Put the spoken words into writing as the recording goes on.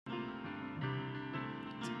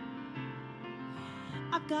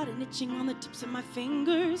I've got an itching on the tips of my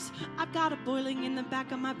fingers. I've got a boiling in the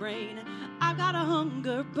back of my brain. I've got a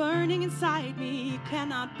hunger burning inside me,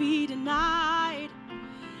 cannot be denied.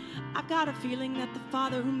 I've got a feeling that the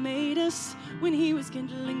Father who made us, when he was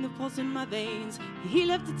kindling the pulse in my veins, he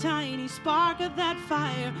left a tiny spark of that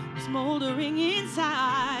fire smoldering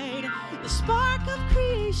inside. The spark of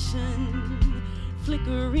creation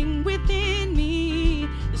flickering within me.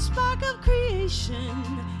 The spark of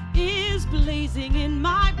creation is blazing in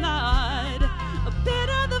my blood. A bit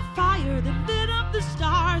of the fire that lit up the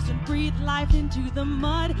stars and breathed life into the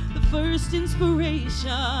mud. The first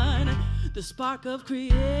inspiration, the spark of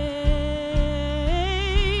creation.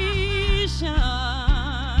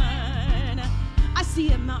 I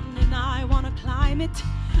see a mountain and I want to climb it.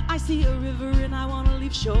 I see a river and I want to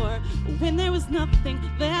leave shore. When there was nothing,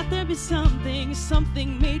 let there be something,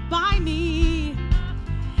 something made by me.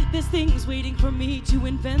 There's things waiting for me to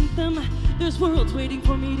invent them. There's worlds waiting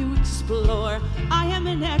for me to explore. I am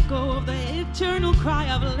an echo of the eternal cry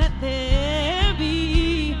of let there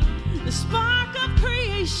be. The spark of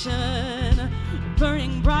creation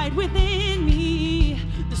burning bright within me.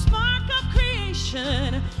 The spark of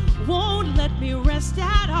creation won't let me rest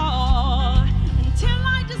at all until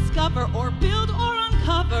I discover or build or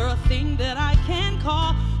uncover a thing that I can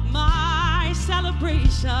call my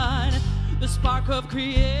celebration. The spark of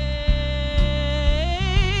creation.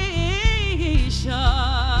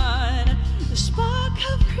 The spark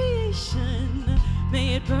of creation,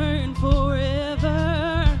 may it burn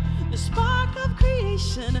forever. The spark of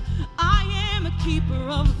creation, I am a keeper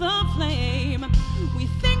of the flame. We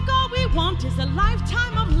think all we want is a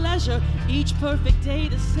lifetime of leisure, each perfect day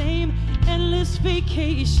the same, endless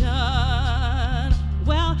vacation.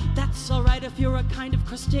 Well, that's alright if you're a kind of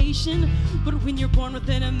crustacean, but when you're born with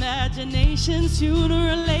an imagination,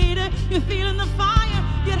 sooner or later you're feeling the fire,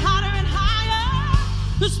 get hotter and higher.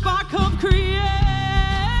 The spark of creation.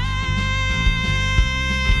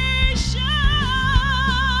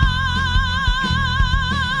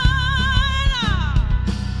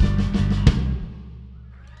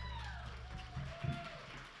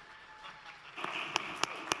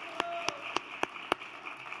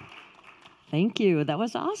 Thank you. That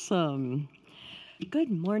was awesome.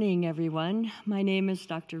 Good morning, everyone. My name is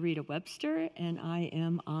Dr. Rita Webster, and I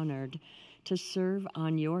am honored to serve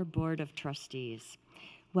on your Board of Trustees.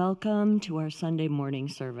 Welcome to our Sunday morning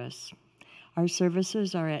service. Our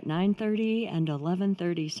services are at 9:30 and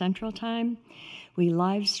 11:30 Central Time. We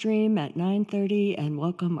live stream at 9:30 and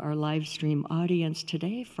welcome our live stream audience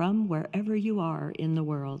today from wherever you are in the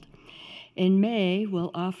world. In May,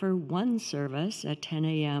 we'll offer one service at 10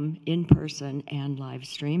 a.m. in person and live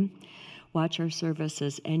stream. Watch our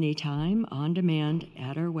services anytime on demand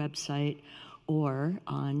at our website or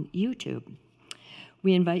on YouTube.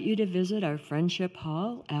 We invite you to visit our Friendship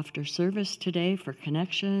Hall after service today for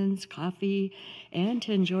connections, coffee, and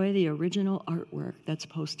to enjoy the original artwork that's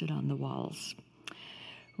posted on the walls.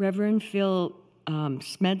 Reverend Phil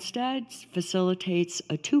Smedstead facilitates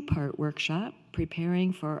a two-part workshop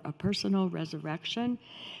preparing for a personal resurrection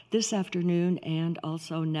this afternoon and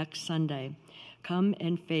also next Sunday. Come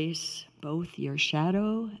and face both your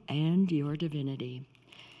shadow and your divinity.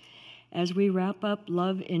 As we wrap up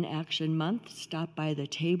Love in Action Month, stop by the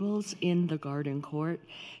tables in the Garden Court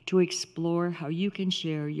to explore how you can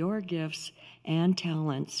share your gifts and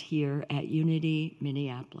talents here at Unity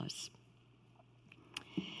Minneapolis.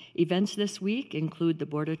 Events this week include the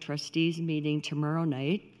Board of Trustees meeting tomorrow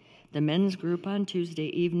night, the men's group on Tuesday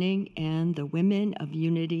evening, and the Women of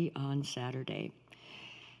Unity on Saturday.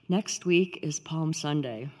 Next week is Palm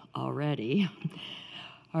Sunday already.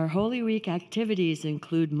 Our Holy Week activities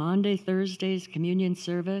include Maundy Thursday's communion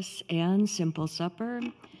service and simple supper,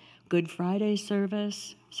 Good Friday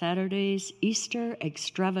service, Saturday's Easter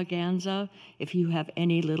extravaganza. If you have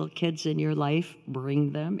any little kids in your life,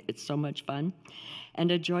 bring them. It's so much fun. And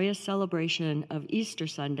a joyous celebration of Easter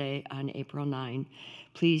Sunday on April 9.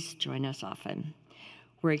 Please join us often.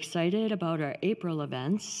 We're excited about our April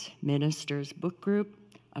events, Ministers Book Group,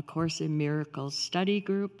 A Course in Miracles study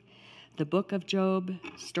group, the Book of Job,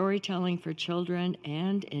 storytelling for children,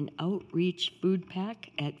 and an outreach food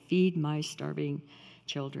pack at Feed My Starving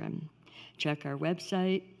Children. Check our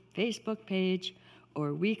website, Facebook page,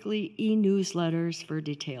 or weekly e-newsletters for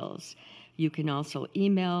details. You can also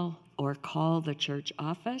email or call the church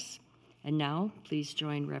office. And now, please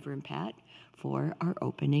join Reverend Pat for our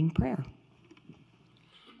opening prayer.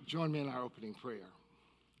 Join me in our opening prayer.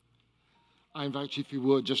 I invite you, if you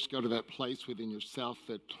would, just to go to that place within yourself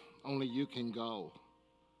that only you can go.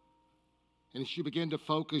 And as you begin to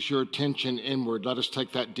focus your attention inward, let us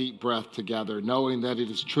take that deep breath together, knowing that it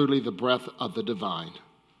is truly the breath of the divine.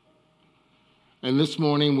 And this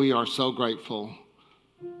morning we are so grateful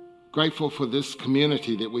for this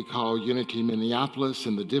community that we call Unity Minneapolis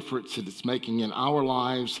and the difference that it's making in our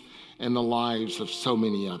lives and the lives of so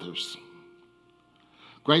many others.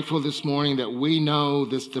 Grateful this morning that we know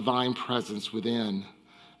this divine presence within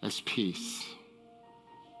as peace,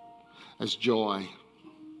 as joy,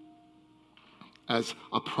 as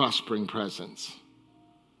a prospering presence.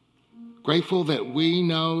 Grateful that we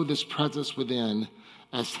know this presence within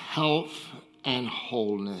as health and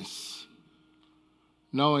wholeness,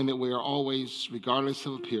 knowing that we are always, regardless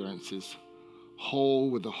of appearances, whole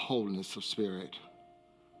with the wholeness of spirit.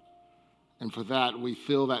 And for that, we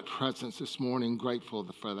feel that presence this morning, grateful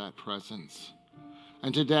for that presence.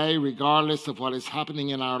 And today, regardless of what is happening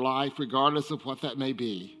in our life, regardless of what that may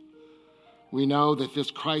be, we know that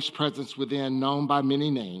this Christ presence within, known by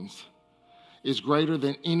many names, is greater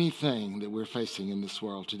than anything that we're facing in this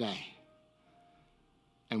world today.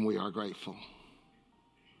 And we are grateful.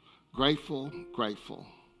 Grateful, grateful.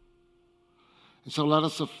 And so let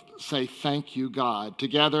us say thank you, God.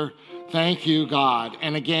 Together, thank you, God.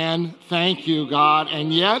 And again, thank you, God.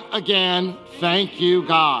 And yet again, thank you,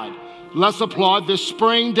 God. Let's applaud this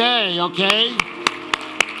spring day, okay?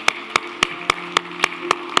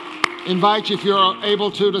 Invite you, if you're able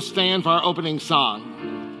to stand for our opening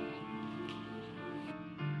song.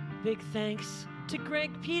 Big thanks to Greg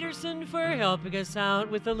Peterson for helping us out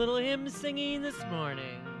with a little hymn singing this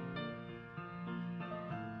morning.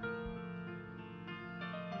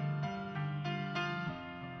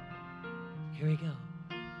 Here we go.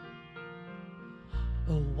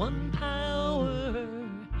 Oh, one power,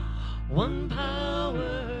 one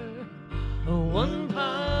power, oh, one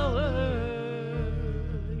power.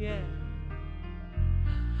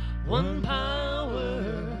 One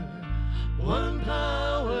power, one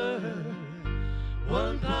power,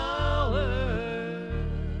 one power.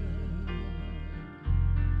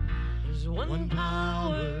 There's one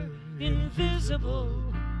power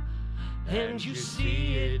invisible, and you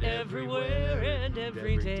see it everywhere and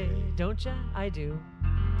every day. Don't ya? I do.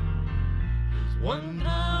 There's one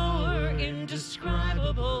power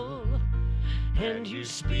indescribable, and you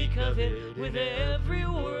speak of it with every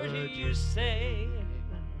word you say.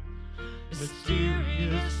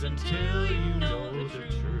 Mysterious until you know the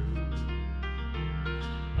truth.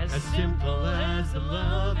 As simple as the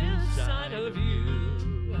love inside of you.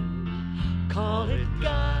 Call it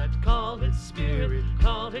God, call it Spirit,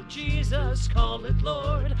 call it Jesus, call it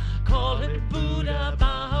Lord, call it Buddha,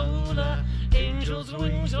 Baha'u'llah, angel's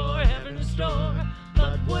wings or heaven's door.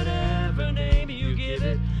 But whatever name you give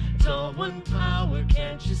it, it's all one power,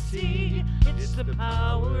 can't you see? It's the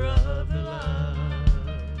power of the love.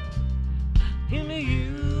 In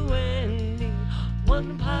you and me,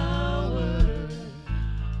 one power,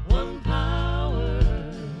 one power,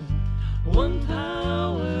 one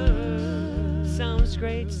power. Sounds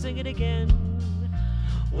great, sing it again.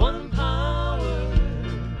 One power,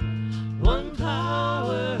 one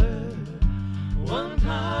power, one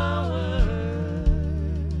power.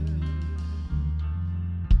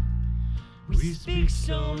 We speak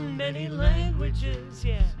so many languages,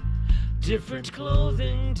 yeah. Different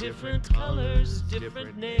clothing, different colors,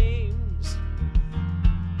 different names.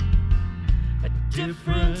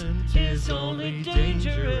 Different is only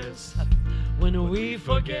dangerous when we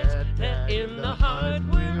forget that in the heart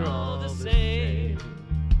we're all the same.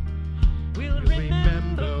 We'll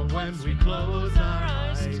remember when we close our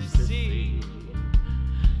eyes to see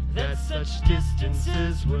that such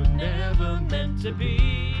distances were never meant to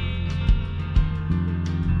be.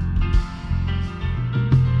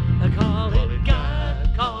 Call it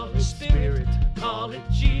God, call it Spirit, call it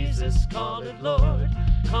Jesus, call it Lord,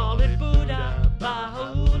 call it Buddha,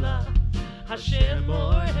 Baha'u'llah, Hashem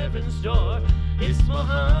or heaven's door. It's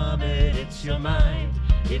Muhammad, it's your mind,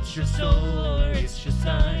 it's your soul or it's your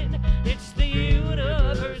sign. It's the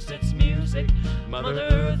universe, it's music, Mother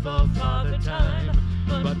Earth or Father Time.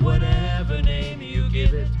 But whatever name you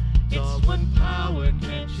give it, it's one power,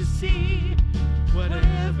 can't you see?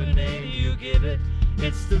 Whatever name you give it,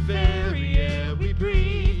 it's the very air we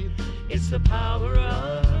breathe. It's the power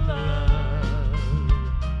of love.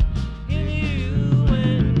 In you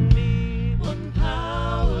and me, one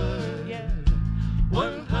power, yeah.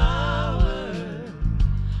 One power,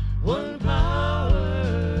 one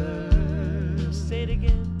power. Say it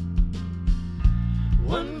again.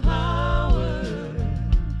 One power,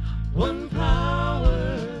 one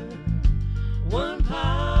power, one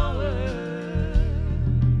power.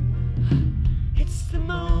 It's the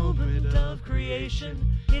moment of creation.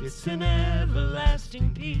 It's an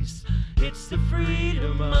everlasting peace. It's the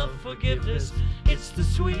freedom of forgiveness. It's the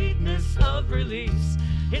sweetness of release.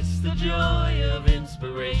 It's the joy of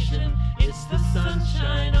inspiration. It's the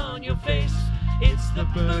sunshine on your face. It's the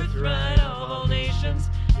birthright of all nations.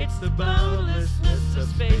 It's the boundlessness of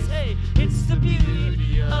space. Hey, it's the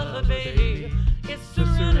beauty of a baby. It's the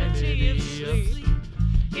serenity of sleep.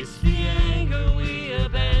 It's the anger we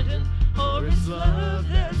abandon, or it's love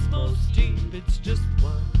that's most deep. It's just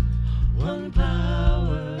one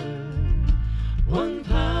power, one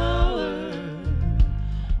power,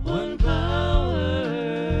 one power,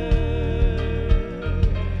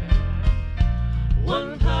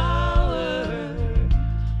 one power,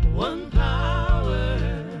 one power,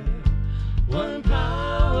 one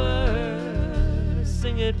power.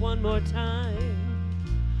 Sing it one more time.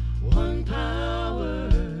 One power,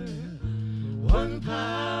 one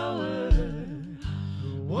power,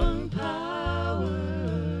 one power.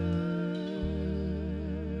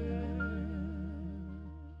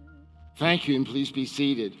 Thank you, and please be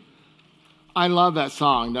seated. I love that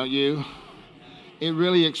song, don't you? It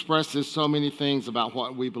really expresses so many things about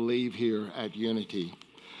what we believe here at Unity.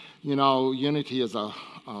 You know, Unity is a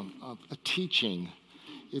teaching.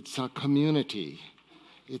 It's a community.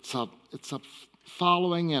 It's a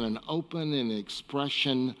following and an open and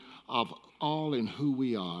expression of all in who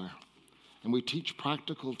we are. And we teach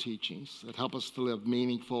practical teachings that help us to live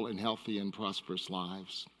meaningful and healthy and prosperous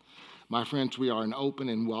lives. My friends, we are an open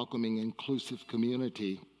and welcoming, inclusive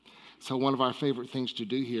community. So one of our favorite things to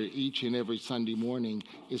do here each and every Sunday morning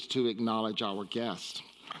is to acknowledge our guests.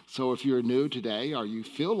 So if you're new today, or you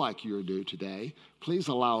feel like you're new today, please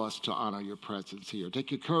allow us to honor your presence here.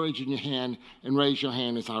 Take your courage in your hand and raise your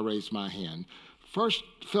hand as I raise my hand. First,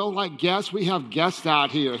 feel like guests. We have guests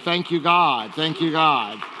out here. Thank you, God. Thank you,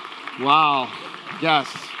 God. Wow,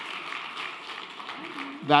 guests.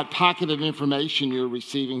 That packet of information you're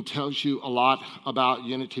receiving tells you a lot about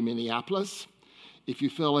Unity Minneapolis. If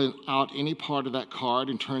you fill out any part of that card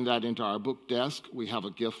and turn that into our book desk, we have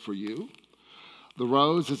a gift for you. The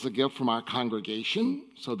rose is a gift from our congregation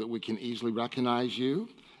so that we can easily recognize you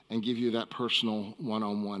and give you that personal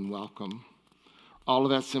one-on-one welcome. All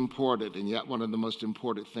of that's important, and yet one of the most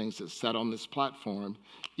important things that's said on this platform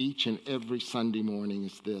each and every Sunday morning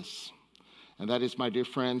is this. And that is, my dear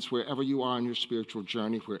friends, wherever you are on your spiritual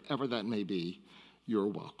journey, wherever that may be, you're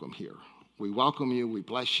welcome here. We welcome you, we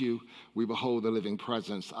bless you, we behold the living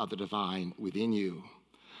presence of the divine within you.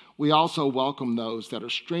 We also welcome those that are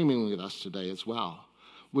streaming with us today as well.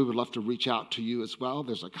 We would love to reach out to you as well.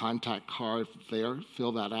 There's a contact card there,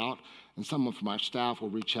 fill that out, and someone from our staff will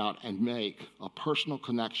reach out and make a personal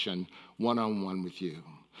connection one-on-one with you.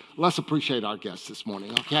 Let's appreciate our guests this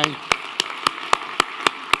morning, okay?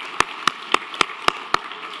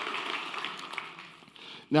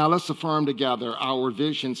 Now let's affirm together our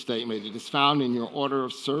vision statement. It is found in your order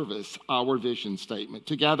of service, our vision statement.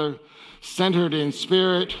 Together, centered in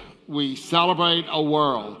spirit, we celebrate a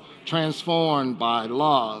world transformed by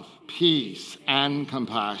love, peace, and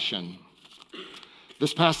compassion.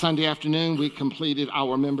 This past Sunday afternoon, we completed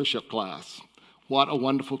our membership class. What a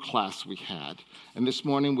wonderful class we had. And this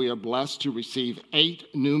morning, we are blessed to receive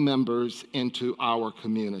 8 new members into our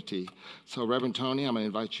community. So, Reverend Tony, I'm going to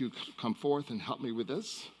invite you to come forth and help me with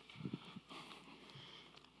this.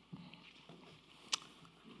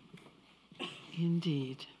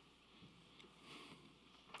 Indeed.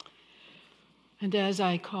 And as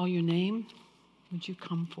I call your name, would you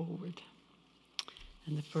come forward?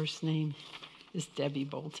 And the first name is Debbie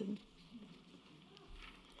Bolton.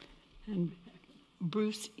 And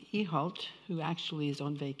Bruce Ehalt, who actually is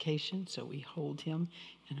on vacation, so we hold him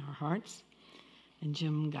in our hearts. And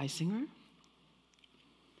Jim Geisinger.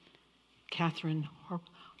 Catherine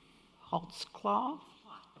Holtzclaw,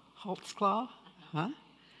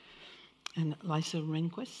 and Lisa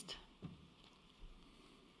Rehnquist.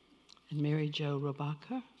 And Mary Jo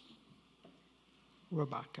Robacher.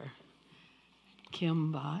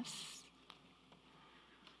 Kim Voss.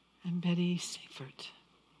 And Betty Seifert.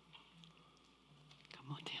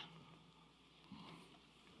 Come on down.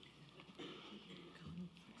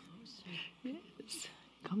 Yes,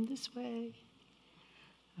 come this way.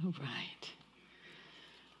 All right.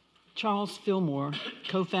 Charles Fillmore,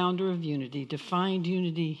 co-founder of Unity, defined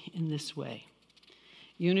unity in this way.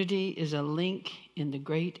 Unity is a link in the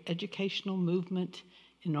great educational movement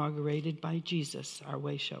inaugurated by Jesus, our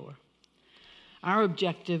way shower. Our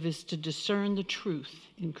objective is to discern the truth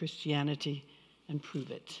in Christianity and prove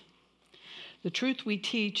it. The truth we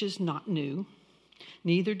teach is not new.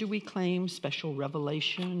 Neither do we claim special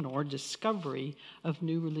revelation or discovery of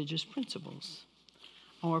new religious principles.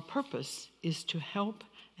 Our purpose is to help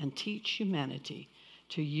and teach humanity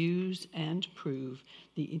to use and prove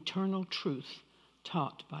the eternal truth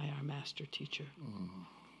taught by our master teacher.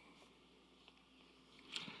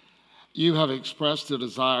 You have expressed a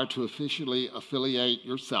desire to officially affiliate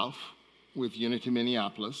yourself with Unity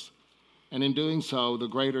Minneapolis, and in doing so, the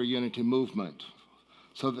greater Unity movement,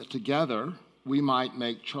 so that together we might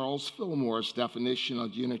make Charles Fillmore's definition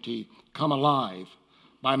of unity come alive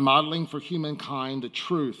by modeling for humankind the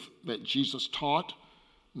truth that Jesus taught,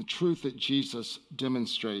 the truth that Jesus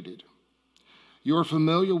demonstrated. You are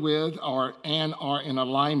familiar with and are in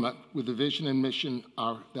alignment with the vision and mission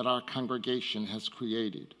that our congregation has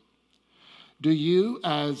created. Do you,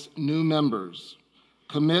 as new members,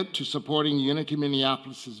 commit to supporting Unity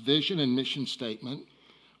Minneapolis' vision and mission statement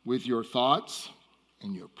with your thoughts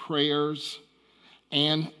and your prayers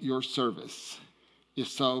and your service? If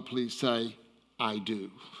so, please say, I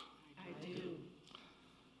do. I do.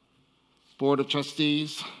 Board of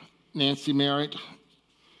Trustees, Nancy Merritt,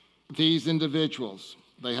 these individuals,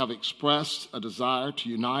 they have expressed a desire to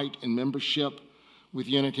unite in membership with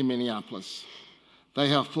Unity Minneapolis. They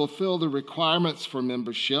have fulfilled the requirements for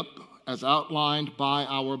membership as outlined by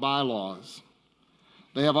our bylaws.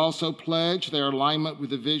 They have also pledged their alignment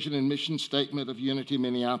with the vision and mission statement of Unity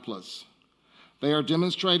Minneapolis. They are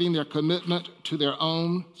demonstrating their commitment to their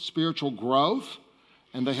own spiritual growth,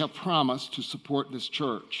 and they have promised to support this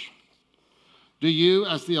church. Do you,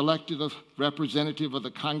 as the elected representative of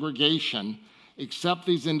the congregation, accept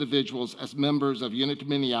these individuals as members of Unity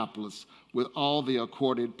Minneapolis with all the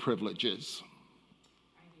accorded privileges?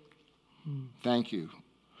 Thank you.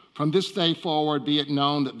 From this day forward, be it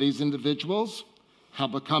known that these individuals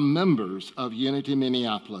have become members of Unity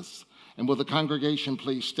Minneapolis. And will the congregation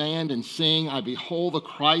please stand and sing, I Behold the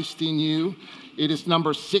Christ in You. It is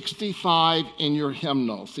number 65 in your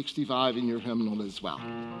hymnal, 65 in your hymnal as well.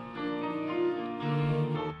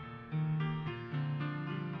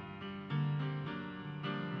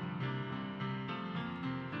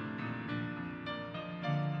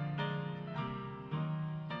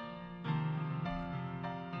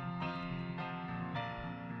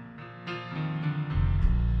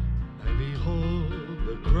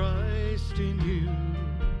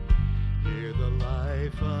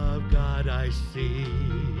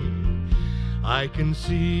 I can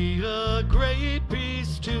see a great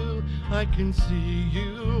peace too. I can see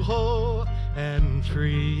you whole and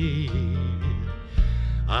free.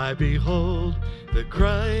 I behold the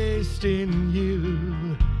Christ in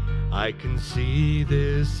you. I can see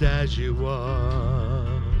this as you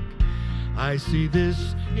walk. I see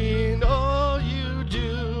this in all you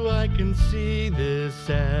do. I can see this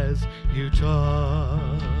as you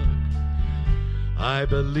talk. I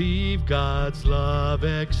believe God's love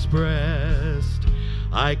expressed.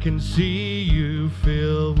 I can see you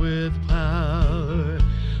filled with power.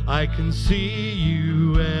 I can see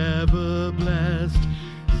you ever blessed.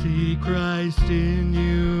 See Christ in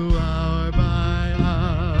you hour by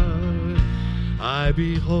hour. I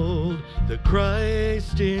behold the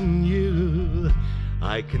Christ in you.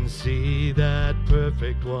 I can see that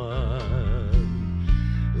perfect one.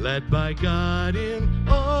 Led by God in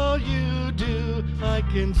all you do, I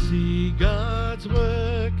can see God's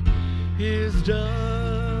work is done.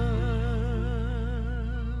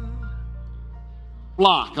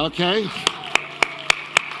 Block, okay?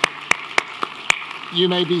 You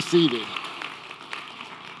may be seated.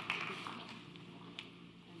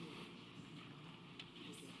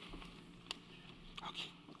 Okay,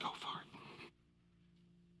 go for it.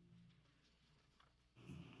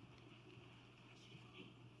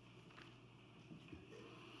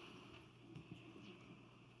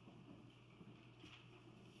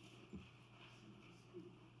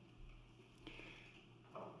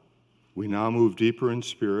 We now move deeper in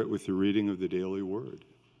spirit with the reading of the daily word.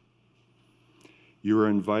 You are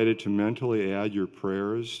invited to mentally add your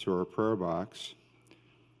prayers to our prayer box.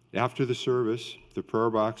 After the service, the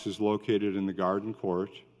prayer box is located in the garden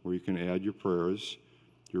court where you can add your prayers,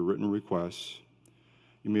 your written requests.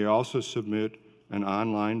 You may also submit an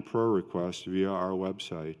online prayer request via our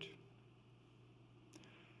website.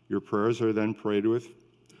 Your prayers are then prayed with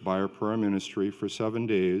by our prayer ministry for 7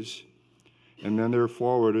 days, and then they're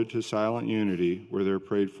forwarded to Silent Unity, where they're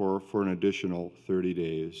prayed for an additional 30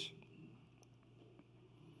 days.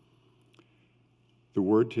 The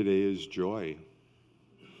word today is joy.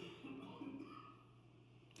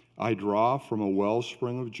 I draw from a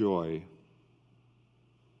wellspring of joy.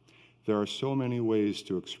 There are so many ways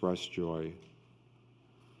to express joy.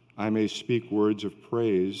 I may speak words of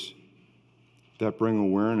praise that bring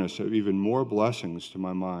awareness of even more blessings to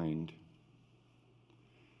my mind.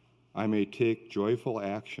 I may take joyful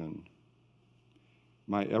action,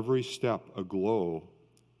 my every step aglow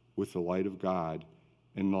with the light of God,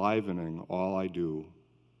 enlivening all I do.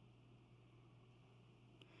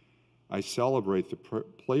 I celebrate the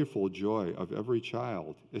playful joy of every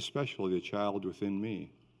child, especially the child within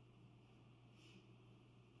me.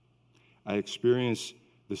 I experience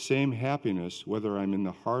the same happiness whether I'm in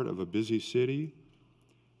the heart of a busy city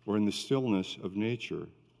or in the stillness of nature.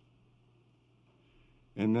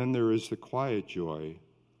 And then there is the quiet joy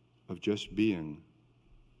of just being,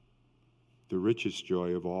 the richest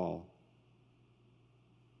joy of all.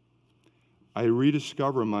 I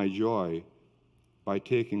rediscover my joy by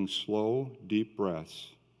taking slow, deep breaths,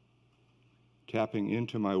 tapping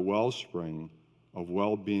into my wellspring of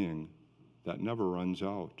well-being that never runs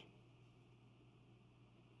out.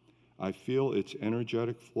 I feel its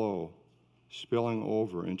energetic flow spilling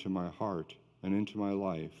over into my heart and into my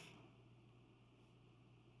life.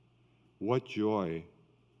 What joy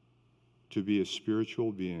to be a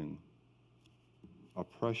spiritual being, a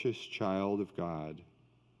precious child of God.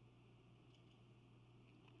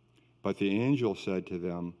 But the angel said to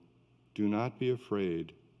them, "Do not be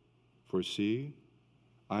afraid, for see,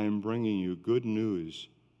 I am bringing you good news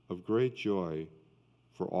of great joy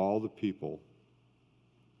for all the people."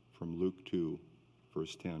 From Luke 2,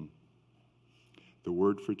 verse 10. The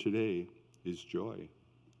word for today is joy.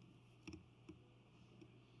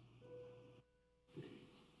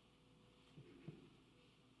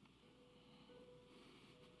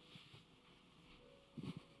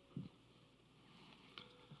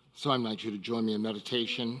 So I invite you to join me in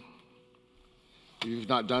meditation. If you've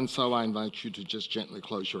not done so, I invite you to just gently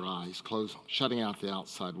close your eyes, shutting out the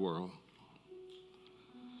outside world.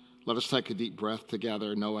 Let us take a deep breath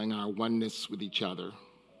together, knowing our oneness with each other,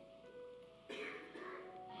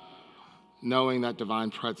 knowing that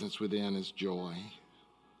divine presence within is joy,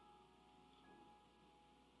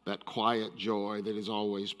 that quiet joy that is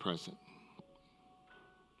always present.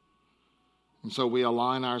 And so we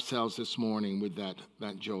align ourselves this morning with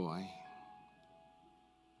that joy.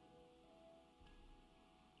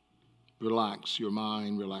 Relax your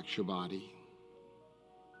mind, relax your body.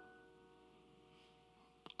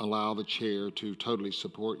 Allow the chair to totally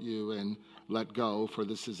support you and let go, for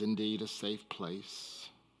this is indeed a safe place.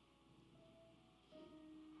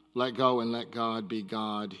 Let go and let God be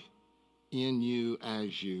God in you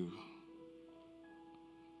as you.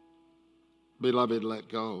 Beloved, let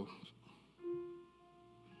go.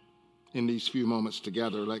 In these few moments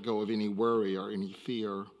together, let go of any worry or any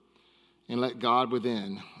fear, and let God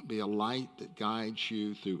within be a light that guides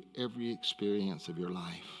you through every experience of your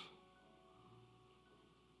life.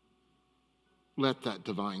 Let that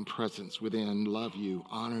divine presence within love you,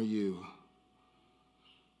 honor you,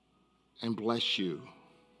 and bless you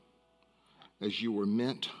as you were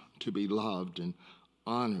meant to be loved and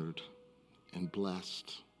honored and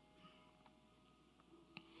blessed.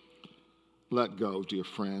 Let go, dear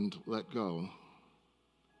friend, let go.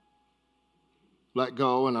 Let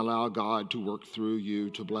go and allow God to work through you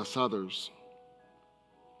to bless others.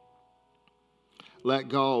 Let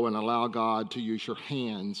go and allow God to use your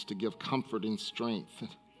hands to give comfort and strength.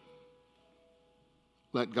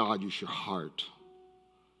 Let God use your heart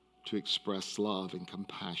to express love and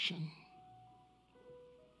compassion.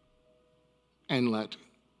 And let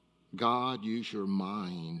God use your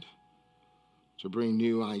mind to bring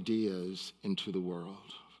new ideas into the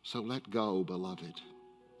world. So let go, beloved.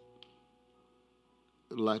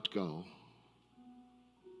 Let go.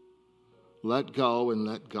 Let go and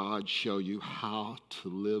let God show you how to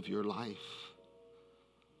live your life.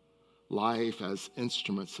 Life as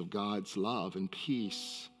instruments of God's love and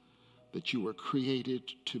peace that you were created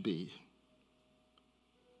to be.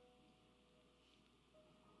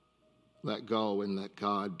 Let go and let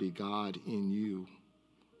God be God in you.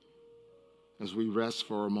 As we rest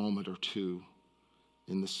for a moment or two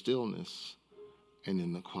in the stillness and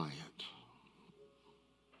in the quiet.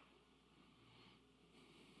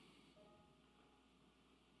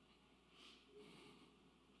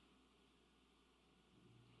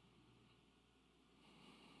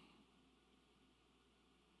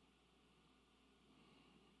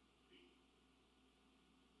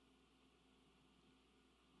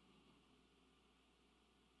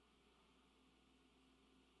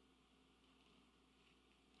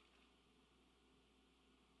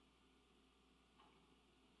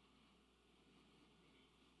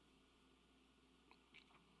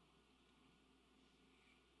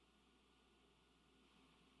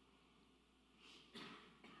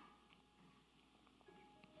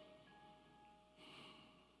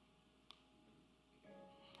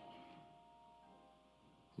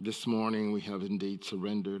 This morning we have indeed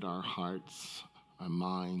surrendered our hearts, our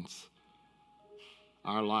minds,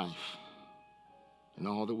 our life and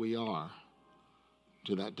all that we are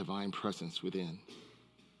to that divine presence within.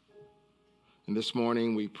 And this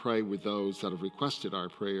morning we pray with those that have requested our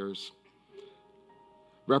prayers,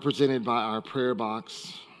 represented by our prayer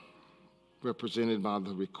box, represented by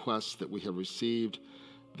the requests that we have received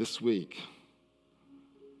this week.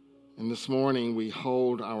 And this morning we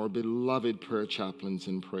hold our beloved prayer chaplains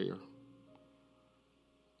in prayer,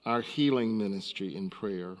 our healing ministry in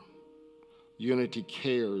prayer, Unity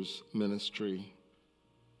Cares ministry.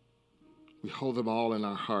 We hold them all in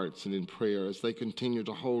our hearts and in prayer as they continue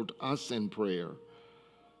to hold us in prayer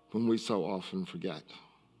when we so often forget.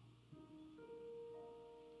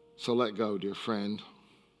 So let go, dear friend.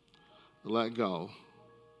 Let go.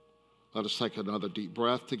 Let us take another deep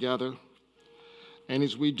breath together. And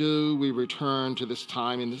as we do, we return to this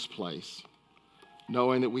time in this place,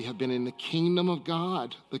 knowing that we have been in the kingdom of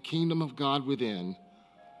God within.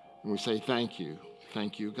 And we say, thank you,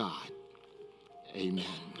 God. Amen.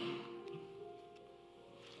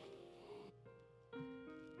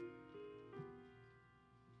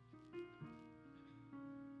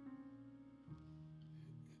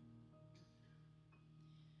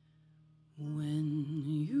 When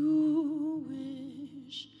you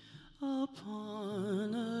wish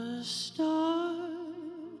upon a star,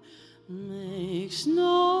 makes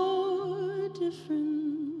no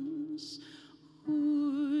difference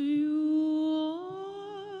who you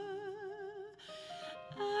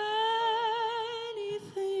are.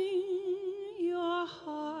 Anything your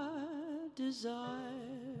heart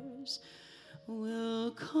desires will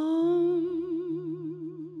come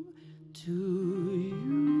to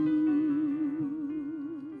you.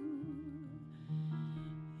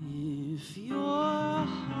 If your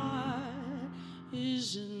heart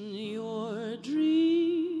is in your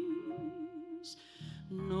dreams,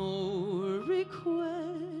 no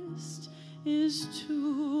request is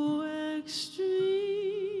too extreme.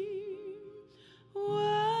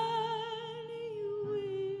 When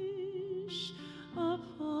you wish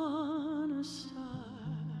upon a star,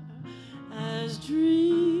 as dreamers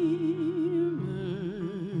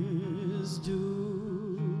do,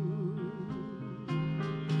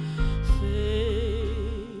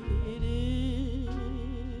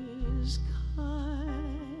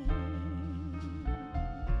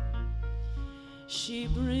 she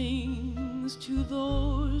brings to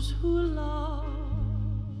those who love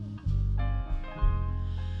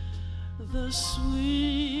the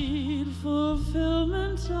sweet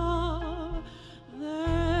fulfillment of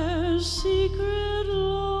their secret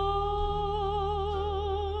longing.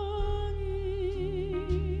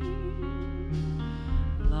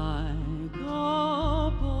 Like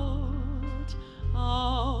a bolt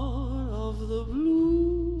out of the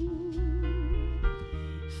blue,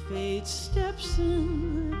 fate steps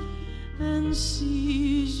in and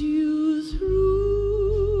sees you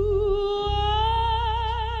through.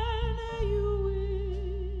 And you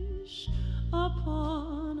wish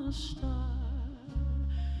upon a star,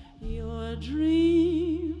 your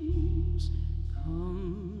dreams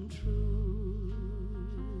come true.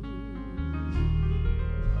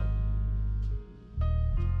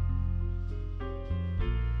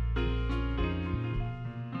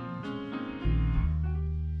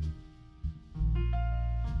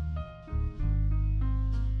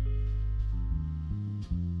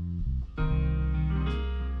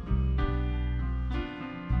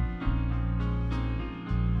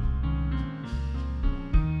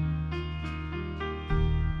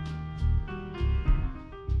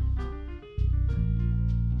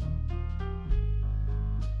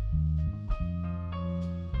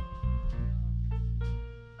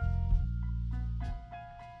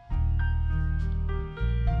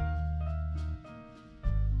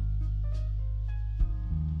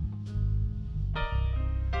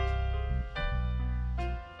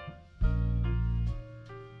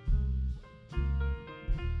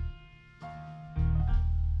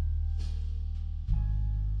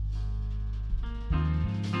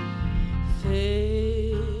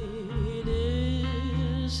 Fate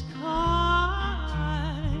is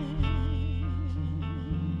kind.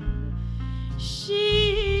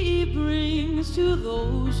 She brings to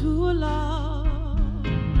those who love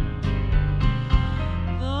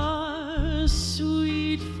the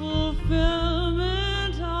sweet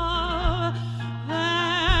fulfillment of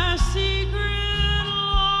their secret longing.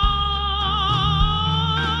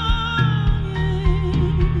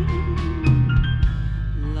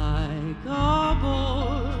 Like a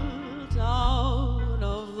bolt out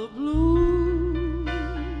of the blue,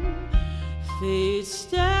 fate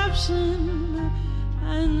steps in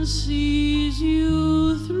and sees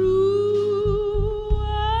you through.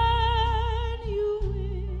 And you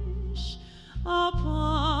wish upon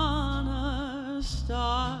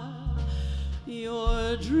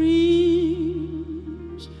your dreams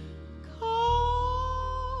come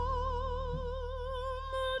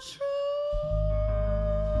true.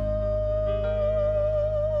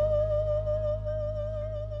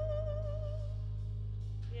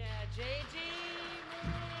 Yeah, JG,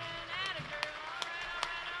 man, atta girl.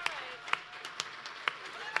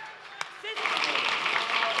 All right.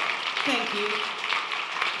 Thank you.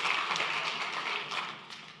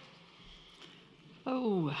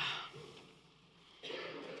 Oh,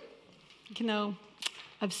 you know,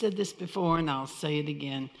 I've said this before and I'll say it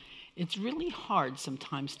again. It's really hard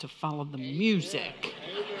sometimes to follow the music.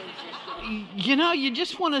 You know, you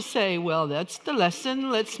just want to say, well, that's the lesson.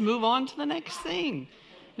 Let's move on to the next thing.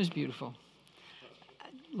 It was beautiful.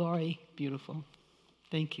 Lori, beautiful.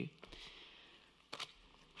 Thank you.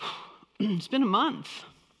 It's been a month.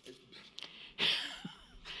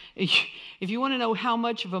 If you want to know how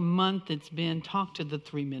much of a month it's been, talk to the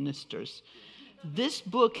three ministers. This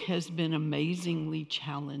book has been amazingly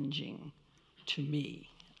challenging to me.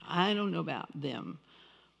 I don't know about them,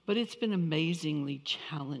 but it's been amazingly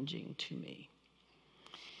challenging to me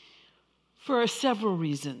for several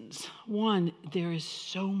reasons. One, there is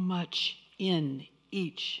so much in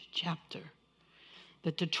each chapter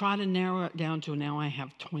that to try to narrow it down to now I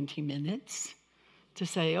have 20 minutes to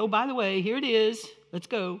say, oh, by the way, here it is, let's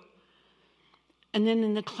go. And then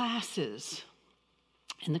in the classes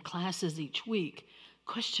each week,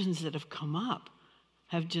 questions that have come up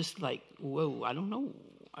have just like, whoa, I don't know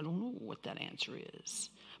what that answer is.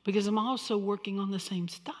 Because I'm also working on the same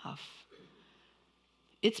stuff.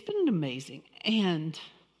 It's been amazing. And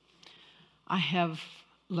I have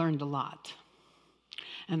learned a lot.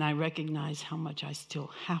 And I recognize how much I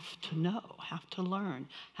still have to know, have to learn,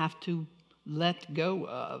 have to let go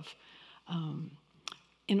of,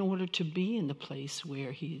 in order to be in the place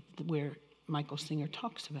where Michael Singer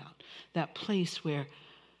talks about, that place where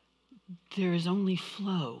there is only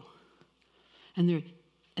flow, and there,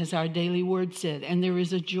 as our daily word said, and there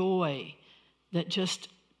is a joy that just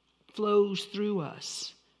flows through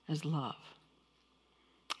us as love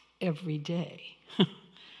every day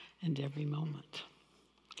and every moment.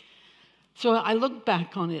 So I look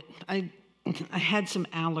back on it. I had some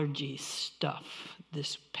allergy stuff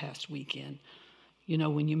this past weekend. You know,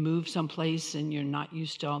 when you move someplace and you're not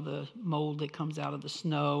used to all the mold that comes out of the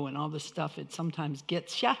snow and all the stuff, it sometimes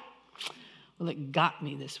gets ya. Well, it got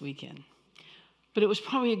me this weekend. But it was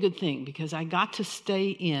probably a good thing because I got to stay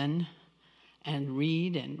in and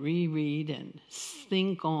read and reread and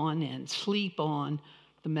think on and sleep on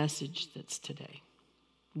the message that's today.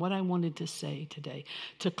 What I wanted to say today,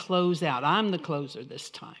 to close out. I'm the closer this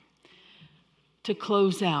time. To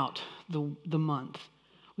close out the month.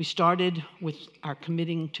 We started with our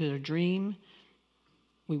committing to a dream.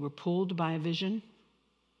 We were pulled by a vision.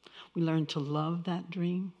 We learned to love that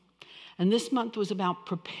dream. And this month was about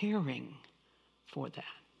preparing for that.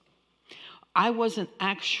 I wasn't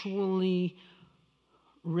actually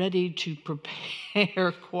ready to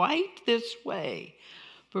prepare quite this way.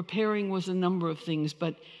 Preparing was a number of things,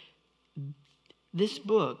 but this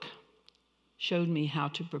book showed me how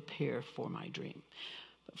to prepare for my dream.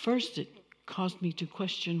 But first, it caused me to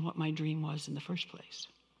question what my dream was in the first place.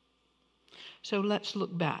 So let's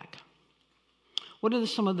look back. What are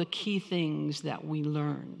some of the key things that we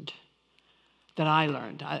learned, that I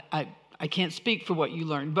learned? I can't speak for what you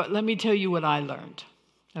learned, but let me tell you what I learned,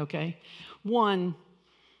 okay? One,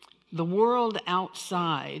 the world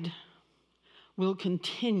outside will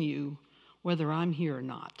continue whether I'm here or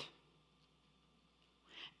not.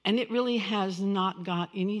 And it really has not got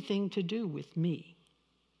anything to do with me.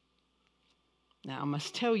 Now, I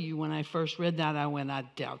must tell you, when I first read that, I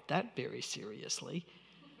doubt that very seriously.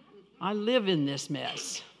 I live in this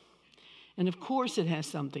mess. And of course it has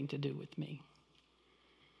something to do with me.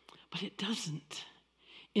 But it doesn't,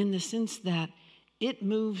 in the sense that it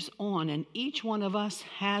moves on, and each one of us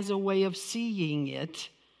has a way of seeing it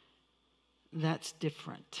that's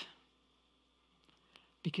different.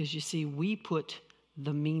 Because you see, we put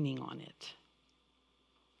the meaning on it.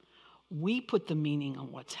 We put the meaning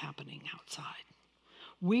on what's happening outside.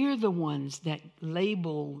 We're the ones that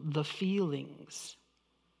label the feelings,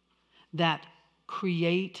 that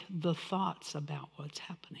create the thoughts about what's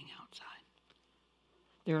happening outside.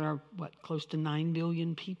 There are, close to 9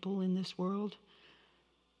 billion people in this world?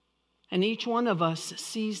 And each one of us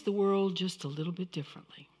sees the world just a little bit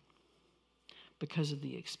differently because of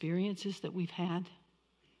the experiences that we've had,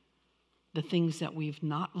 the things that we've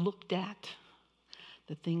not looked at,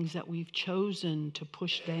 the things that we've chosen to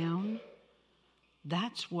push down.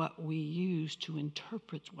 That's what we use to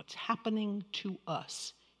interpret what's happening to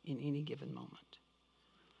us in any given moment.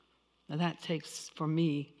 Now that takes, for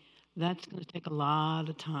me, that's going to take a lot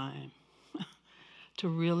of time to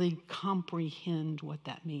really comprehend what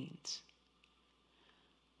that means.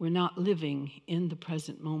 We're not living in the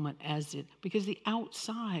present moment as it, because the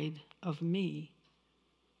outside of me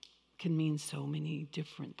can mean so many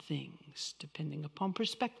different things, depending upon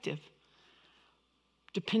perspective,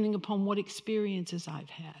 depending upon what experiences I've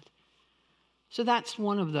had. So that's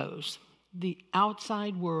one of those. The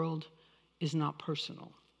outside world is not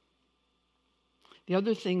personal. The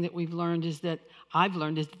other thing that I've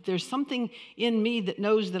learned is that there's something in me that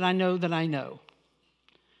knows that I know that I know.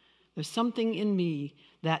 There's something in me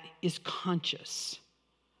that is conscious,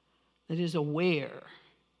 that is aware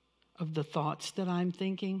of the thoughts that I'm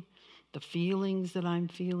thinking, the feelings that I'm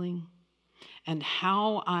feeling, and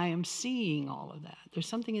how I am seeing all of that. There's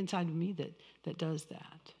something inside of me that does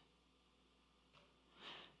that.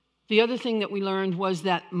 The other thing that we learned was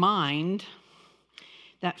that mind,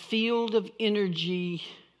 that field of energy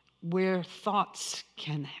where thoughts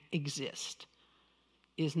can exist,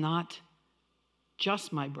 is not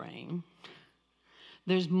just my brain.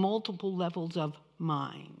 There's multiple levels of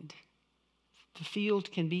mind. The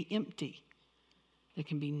field can be empty. There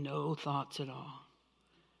can be no thoughts at all.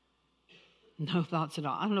 No thoughts at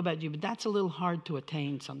all. I don't know about you, but that's a little hard to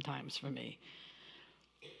attain sometimes for me.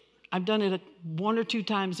 I've done it one or two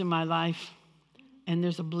times in my life, and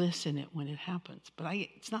there's a bliss in it when it happens. But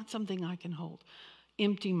it's not something I can hold.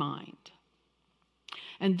 Empty mind.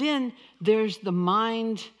 And then there's the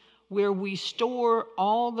mind where we store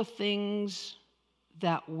all the things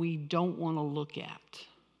that we don't want to look at.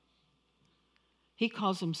 He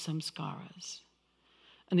calls them samskaras.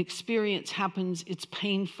 An experience happens, it's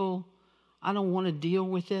painful, I don't want to deal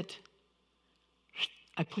with it.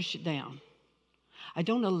 I push it down. I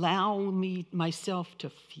don't allow myself to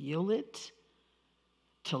feel it,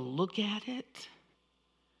 to look at it,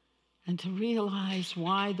 and to realize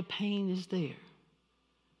why the pain is there.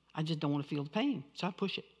 I just don't want to feel the pain, so I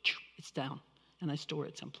push it. It's down, and I store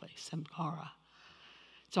it someplace, samskara.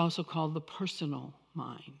 It's also called the personal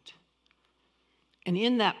mind. And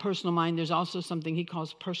in that personal mind, there's also something he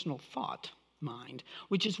calls personal thought mind,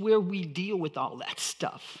 which is where we deal with all that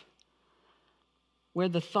stuff, where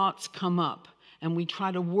the thoughts come up and we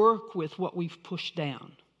try to work with what we've pushed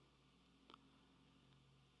down.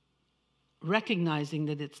 Recognizing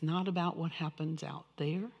that it's not about what happens out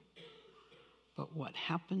there, but what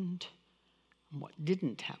happened and what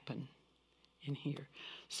didn't happen in here.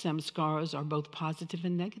 Samskaras are both positive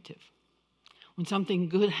and negative. When something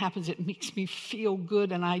good happens, it makes me feel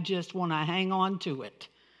good and I just want to hang on to it.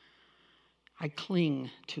 I cling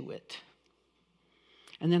to it.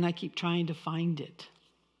 And then I keep trying to find it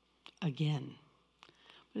again.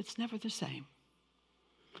 But it's never the same.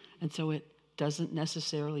 And so it doesn't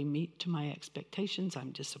necessarily meet to my expectations.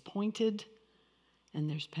 I'm disappointed and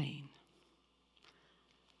there's pain.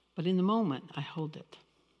 But in the moment, I hold it.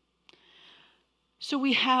 So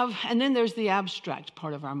we have, and then there's the abstract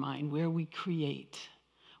part of our mind where we create,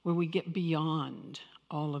 where we get beyond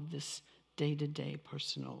all of this day-to-day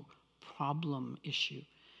personal problem issue,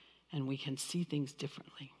 and we can see things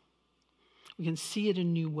differently. We can see it a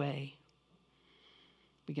new way.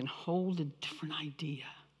 We can hold a different idea,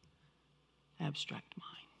 abstract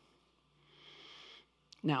mind.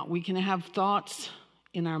 Now, we can have thoughts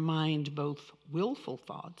in our mind, both willful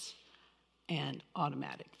thoughts and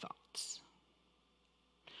automatic thoughts.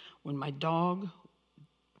 When my dog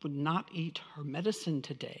would not eat her medicine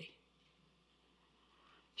today,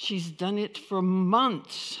 she's done it for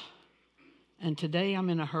months, and today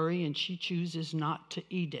I'm in a hurry and she chooses not to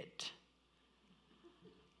eat it.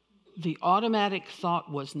 The automatic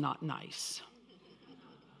thought was not nice.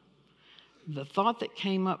 The thought that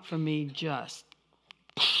came up for me just,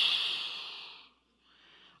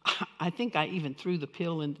 I think I even threw the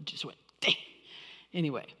pill and just went, dang.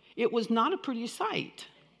 Anyway, it was not a pretty sight.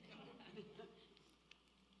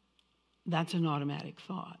 That's an automatic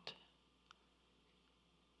thought.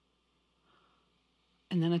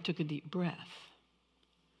 And then I took a deep breath.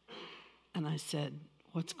 And I said,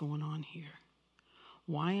 what's going on here?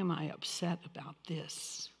 Why am I upset about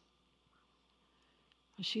this?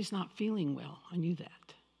 Well, she's not feeling well. I knew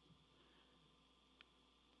that.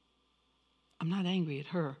 I'm not angry at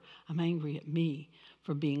her. I'm angry at me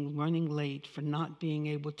for running late, for not being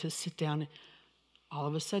able to sit down. All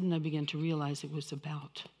of a sudden, I began to realize it was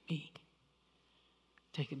about me.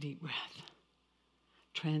 Take a deep breath.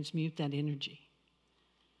 Transmute that energy.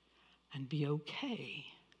 And be okay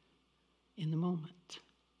in the moment.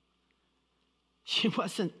 She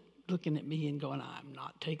wasn't looking at me and going, I'm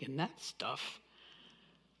not taking that stuff.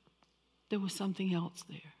 There was something else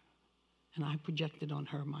there. and I projected on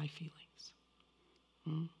her my feelings.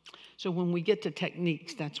 So when we get to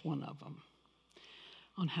techniques, that's one of them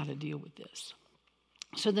on how to deal with this.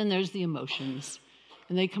 So then there's the emotions,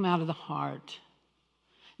 and they come out of the heart.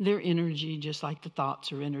 They're energy, just like the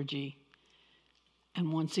thoughts are energy.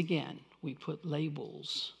 And once again, we put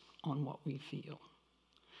labels on what we feel.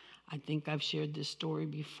 I think I've shared this story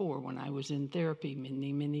before when I was in therapy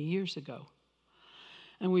many, many years ago.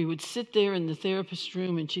 And we would sit there in the therapist's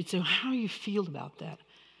room, and she'd say, how do you feel about that?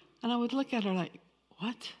 And I would look at her like,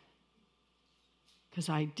 what? Because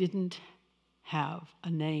I didn't have a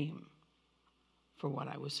name for what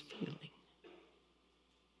I was feeling.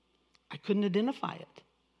 I couldn't identify it.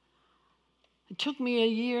 It took me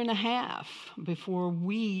 1.5 years before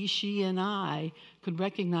she and I, could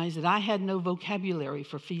recognize that I had no vocabulary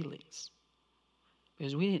for feelings,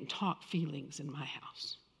 because we didn't talk feelings in my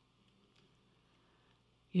house.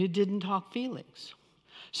 You didn't talk feelings.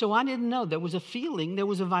 So I didn't know. There was a feeling, there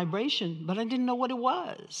was a vibration, but I didn't know what it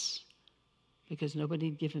was because nobody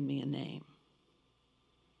had given me a name.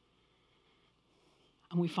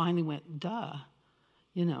 And we finally went, duh,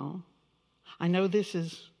 I know this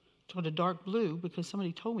is sort of dark blue because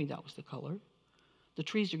somebody told me that was the color. The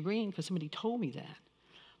trees are green because somebody told me that.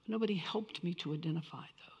 But nobody helped me to identify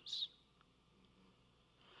those.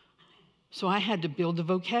 So I had to build a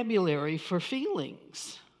vocabulary for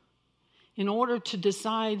feelings in order to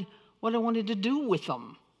decide what I wanted to do with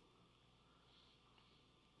them.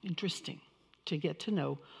 Interesting to get to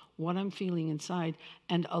know what I'm feeling inside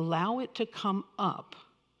and allow it to come up,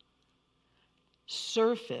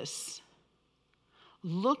 surface,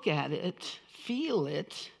 look at it, feel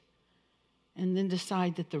it, and then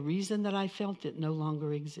decide that the reason that I felt it no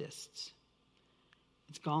longer exists.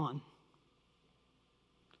 It's gone.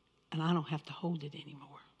 And I don't have to hold it anymore.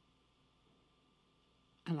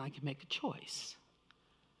 And I can make a choice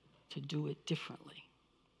to do it differently.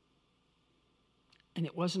 And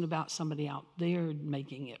it wasn't about somebody out there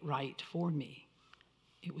making it right for me.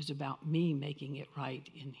 It was about me making it right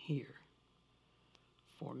in here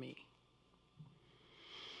for me.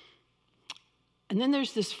 And then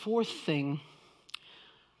there's this fourth thing.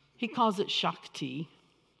 He calls it Shakti.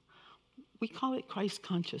 We call it Christ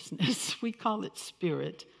consciousness. We call it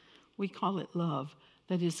spirit. We call it love.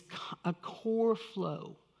 That is a core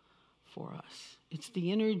flow for us. It's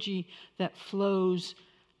the energy that flows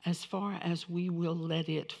as far as we will let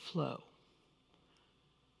it flow.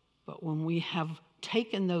 But when we have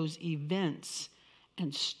taken those events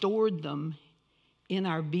and stored them in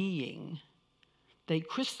our being, they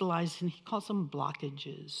crystallize, and he calls them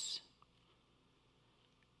blockages.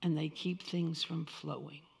 And they keep things from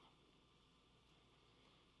flowing.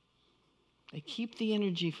 They keep the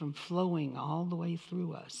energy from flowing all the way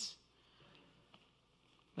through us.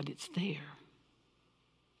 But it's there.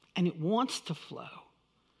 And it wants to flow.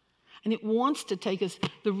 And it wants to take us,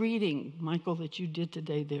 the reading, Michael, that you did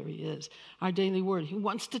today, there he is, our daily word. He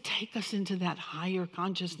wants to take us into that higher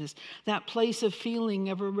consciousness, that place of feeling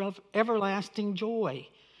everlasting joy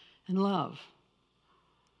and love.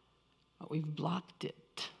 But we've blocked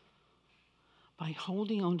it by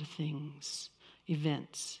holding on to things,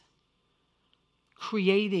 events,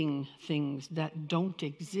 creating things that don't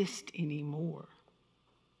exist anymore.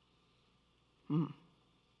 And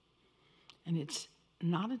it's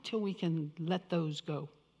not until we can let those go,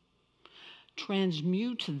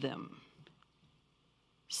 transmute them,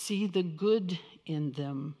 see the good in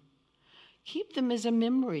them, keep them as a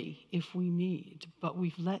memory if we need, but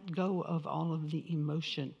we've let go of all of the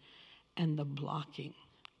emotion and the blocking.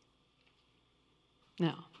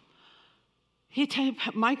 Now,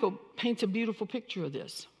 Michael paints a beautiful picture of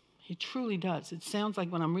this. He truly does. It sounds like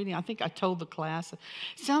when I'm reading, I think I told the class, it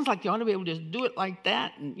sounds like you ought to be able to just do it like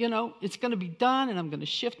that, and it's going to be done, and I'm going to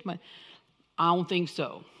shift my. I don't think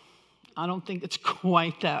so. I don't think it's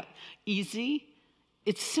quite that easy.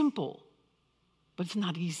 It's simple, but it's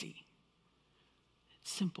not easy.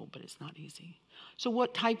 It's simple, but it's not easy. So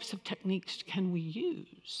what types of techniques can we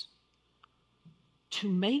use to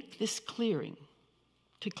make this clearing?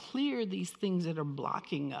 To clear these things that are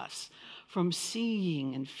blocking us from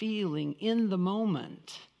seeing and feeling in the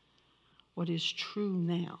moment what is true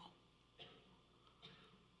now.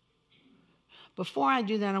 Before I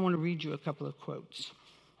do that, I want to read you a couple of quotes.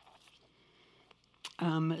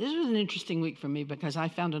 This was an interesting week for me because I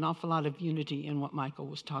found an awful lot of unity in what Michael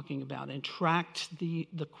was talking about and tracked the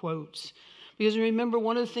quotes. Because remember,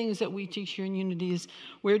 one of the things that we teach here in Unity is,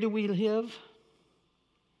 where do we live?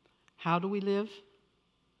 How do we live?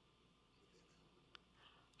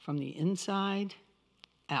 From the inside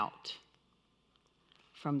out.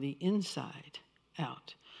 From the inside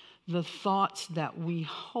out. the thoughts that we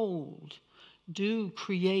hold do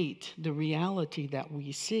create the reality that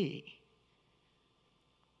we see.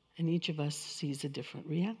 And each of us sees a different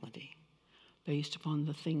reality based upon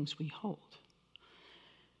the things we hold.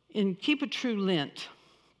 In Keep a True Lent,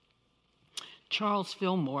 Charles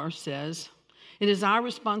Fillmore says, "It is our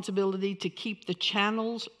responsibility to keep the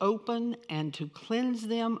channels open and to cleanse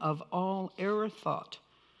them of all error thought,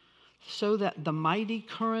 so that the mighty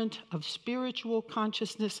current of spiritual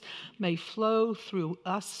consciousness may flow through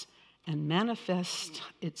us and manifest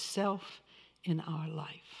itself in our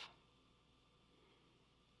life."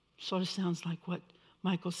 Sort of sounds like what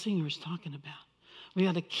Michael Singer is talking about. We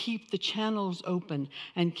got to keep the channels open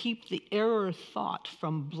and keep the error thought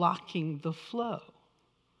from blocking the flow.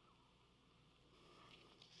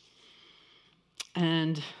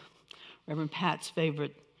 And Reverend Pat's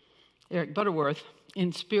favorite, Eric Butterworth,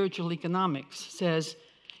 in Spiritual Economics says,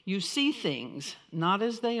 "You see things not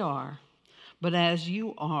as they are, but as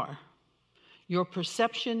you are. Your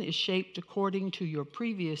perception is shaped according to your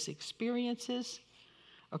previous experiences,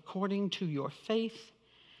 according to your faith,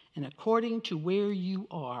 and according to where you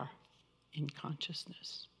are in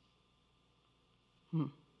consciousness."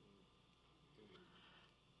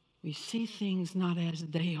 We see things not as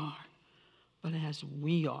they are, but as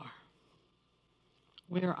we are,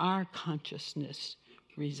 where our consciousness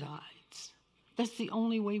resides. That's the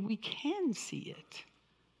only way we can see it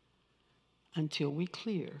until we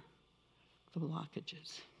clear the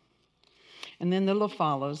blockages. And then the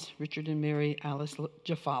Lafalas, Richard and Mary Alice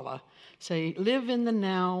Jafala, say, "Live in the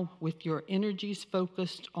now with your energies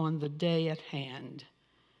focused on the day at hand."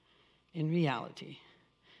 In reality,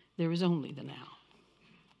 there is only the now.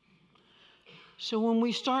 So when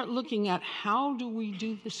we start looking at how do we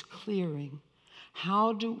do this clearing,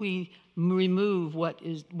 how do we remove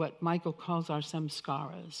what Michael calls our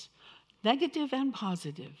samskaras, negative and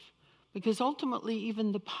positive, because ultimately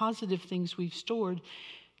even the positive things we've stored,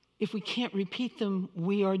 if we can't repeat them,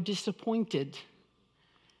 we are disappointed.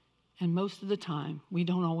 And most of the time, we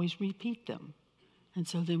don't always repeat them. And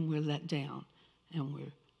so then we're let down and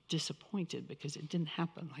we're disappointed because it didn't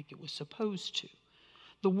happen like it was supposed to.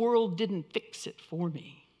 The world didn't fix it for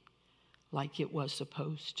me like it was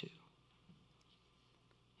supposed to.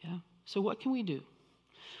 Yeah? So what can we do?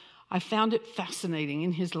 I found it fascinating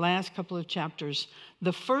in his last couple of chapters.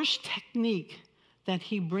 The first technique that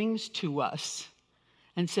he brings to us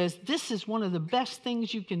and says, this is one of the best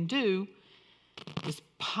things you can do, is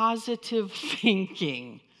positive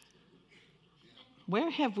thinking. Where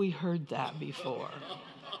have we heard that before?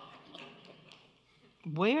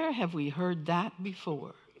 Where have we heard that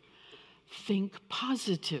before? Think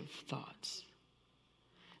positive thoughts.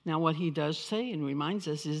 Now, what he does say and reminds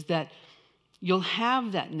us is that you'll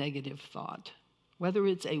have that negative thought, whether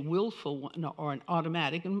it's a willful one or an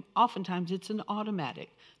automatic, and oftentimes it's an automatic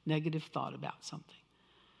negative thought about something,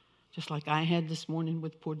 just like I had this morning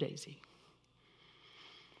with poor Daisy.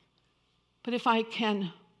 But if I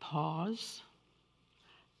can pause,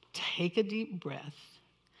 take a deep breath,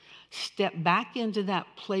 step back into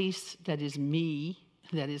that place that is me,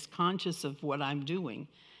 that is conscious of what I'm doing,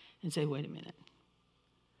 and say, wait a minute.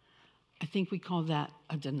 I think we call that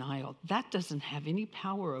a denial. That doesn't have any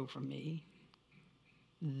power over me,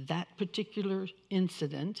 that particular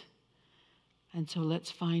incident. And so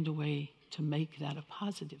let's find a way to make that a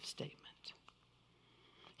positive statement.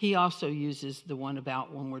 He also uses the one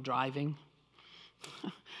about when we're driving.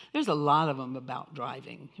 There's a lot of them about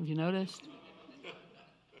driving. Have you noticed?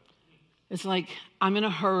 It's like I'm in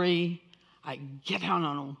a hurry. I get out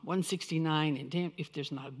on 169, and damn, if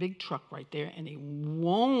there's not a big truck right there, and it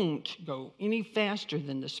won't go any faster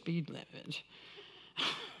than the speed limit.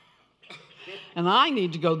 And I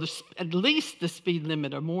need to go at least the speed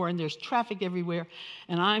limit or more, and there's traffic everywhere,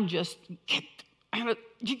 and I'm just,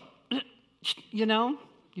 you know,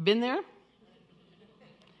 you been there?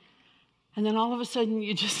 And then all of a sudden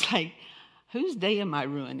you're just like, whose day am I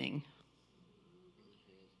ruining?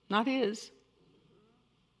 Not his.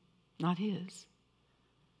 Not his.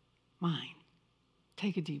 Mine.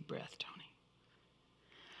 Take a deep breath, Tony.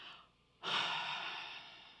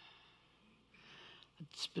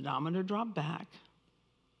 Speedometer drop back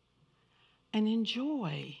and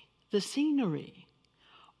enjoy the scenery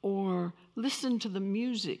or listen to the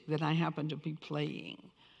music that I happen to be playing.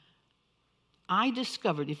 I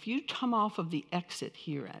discovered if you come off of the exit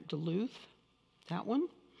here at Duluth, that one,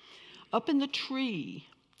 up in the tree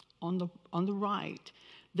on the right,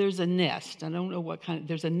 there's a nest. I don't know what kind,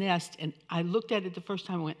 there's a nest, and I looked at it the first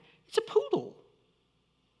time and went, it's a poodle.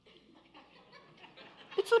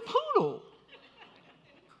 It's a poodle.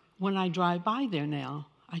 When I drive by there now,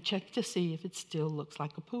 I checked to see if it still looks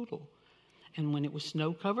like a poodle. And when it was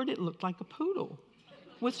snow covered, it looked like a poodle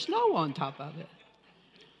with snow on top of it.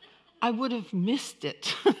 I would have missed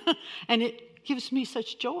it. And it gives me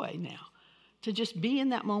such joy now to just be in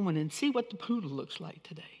that moment and see what the poodle looks like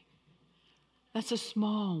today. That's a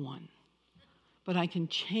small one. But I can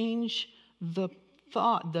change the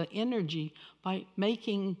thought, the energy, by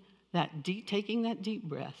making taking that deep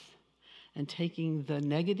breath and taking the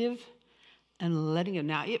negative and letting it.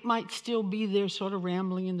 Now, it might still be there sort of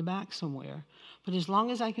rambling in the back somewhere, but as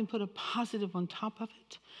long as I can put a positive on top of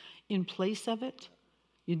it, in place of it,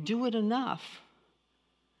 you do it enough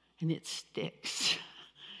and it sticks.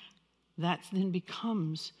 That then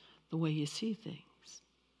becomes the way you see things.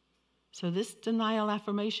 So this denial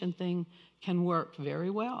affirmation thing can work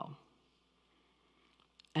very well.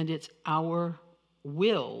 And it's our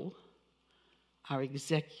will, our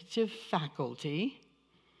executive faculty,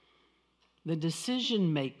 the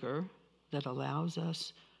decision maker that allows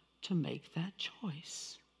us to make that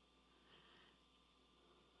choice.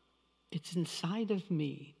 It's inside of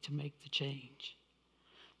me to make the change.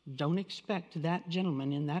 Don't expect that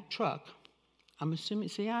gentleman in that truck. I'm assuming,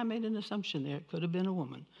 I made an assumption there. It could have been a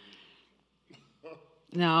woman.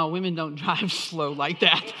 No, women don't drive slow like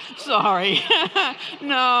that. Sorry.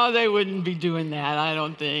 No, they wouldn't be doing that, I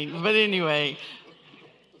don't think. But anyway,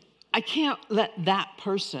 I can't let that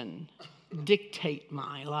person dictate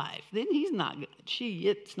my life. Then it's not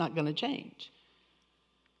going to change.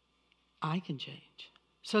 I can change.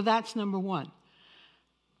 So that's number one.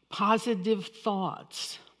 Positive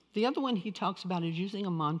thoughts. The other one he talks about is using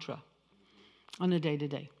a mantra on a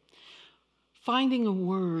day-to-day. Finding a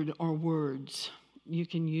word or words. You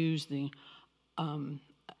can use the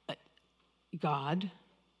God.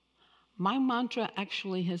 My mantra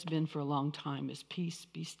actually has been for a long time is peace,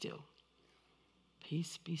 be still.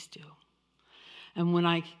 Peace, be still. And when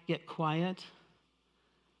I get quiet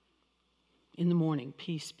in the morning,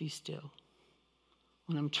 peace, be still.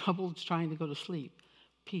 When I'm troubled trying to go to sleep,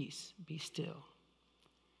 peace, be still.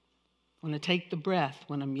 When I take the breath,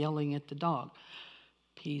 when I'm yelling at the dog,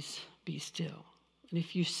 peace, be still. And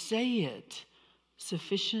if you say it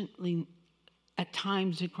sufficiently at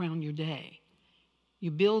times around your day,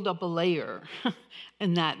 you build up a layer,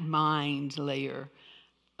 and that mind layer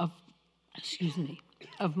of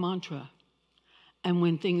mantra. And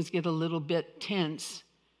when things get a little bit tense,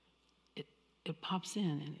 it pops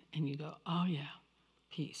in and you go, oh yeah,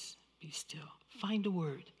 peace, be still. Find a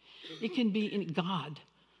word. It can be in God,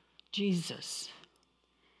 Jesus,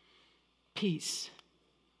 peace,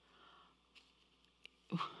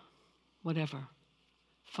 whatever.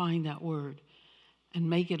 Find that word and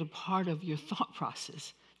make it a part of your thought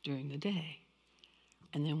process during the day.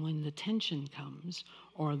 And then when the tension comes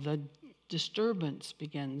or the disturbance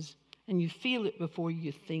begins, and you feel it before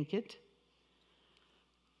you think it,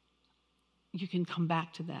 you can come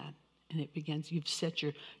back to that. And it begins, you've set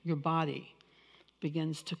your body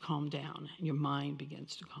begins to calm down, and your mind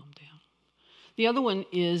begins to calm down. The other one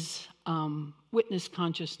is witness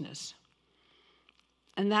consciousness.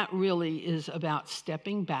 And that really is about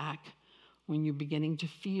stepping back when you're beginning to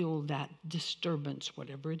feel that disturbance,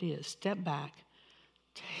 whatever it is. Step back,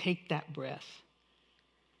 take that breath.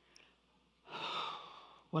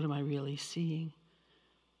 What am I really seeing?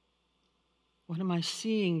 What am I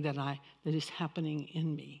seeing that is happening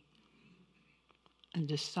in me? And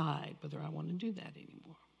decide whether I want to do that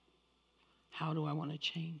anymore. How do I want to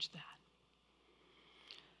change that?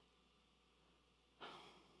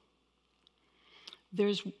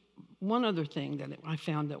 There's one other thing that I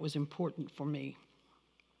found that was important for me.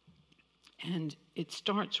 And it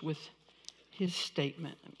starts with his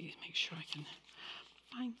statement. Let me make sure I can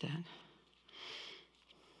find that.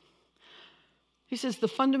 He says, the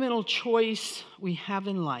fundamental choice we have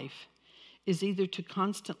in life is either to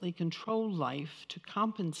constantly control life to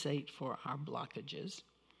compensate for our blockages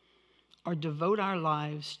or devote our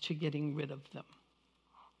lives to getting rid of them.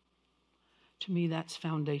 To me, that's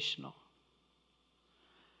foundational.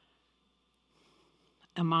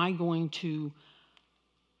 Am I going to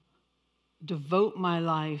devote my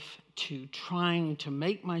life to trying to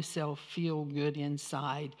make myself feel good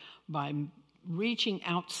inside by reaching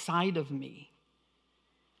outside of me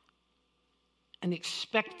and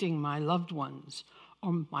expecting my loved ones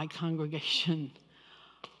or my congregation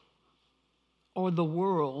or the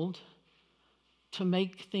world to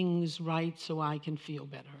make things right so I can feel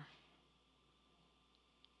better?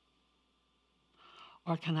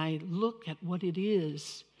 Or can I look at what it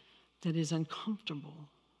is that is uncomfortable,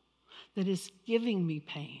 that is giving me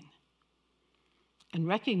pain, and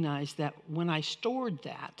recognize that when I stored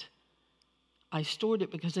that, I stored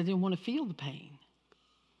it because I didn't want to feel the pain.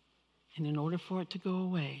 And in order for it to go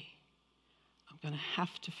away, I'm going to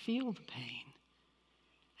have to feel the pain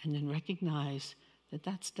and then recognize that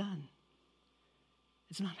that's done.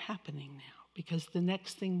 It's not happening now, because the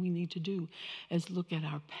next thing we need to do is look at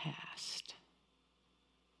our past.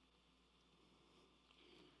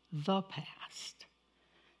 The past.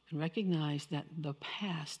 And recognize that the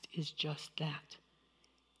past is just that.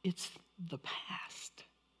 It's the past.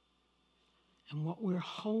 And what we're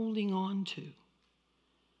holding on to,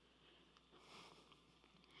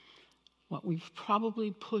 what we've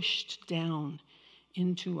probably pushed down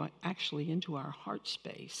into our heart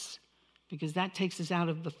space, because that takes us out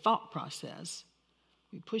of the thought process.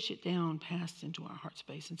 We push it down past into our heart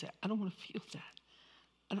space and say, I don't want to feel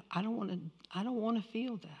that. I don't want to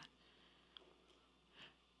feel that.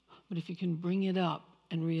 But if you can bring it up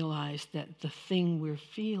and realize that the thing we're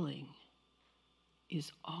feeling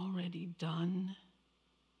is already done,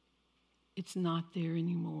 it's not there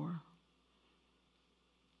anymore.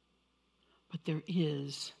 But there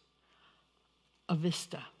is a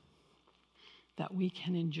vista that we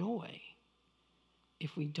can enjoy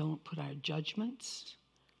if we don't put our judgments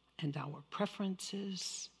and our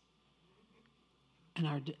preferences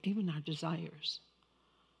and even our desires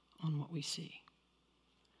on what we see.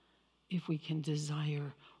 If we can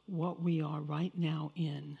desire what we are right now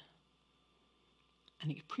in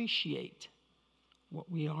and appreciate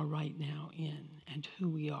what we are right now in and who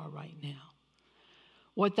we are right now.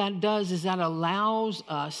 What that does is that allows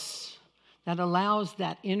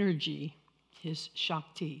that energy, his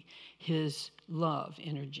Shakti, his love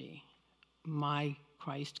energy, my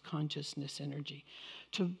Christ consciousness energy,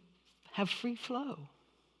 to have free flow,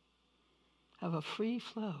 have a free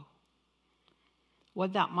flow.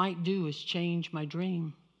 What that might do is change my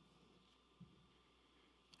dream.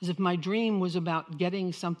 As if my dream was about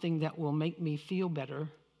getting something that will make me feel better,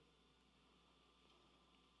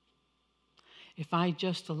 if I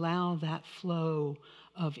just allow that flow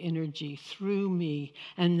of energy through me,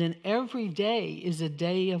 and then every day is a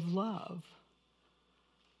day of love.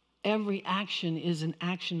 Every action is an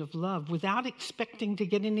action of love without expecting to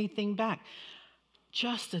get anything back.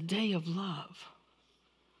 Just a day of love.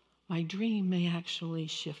 My dream may actually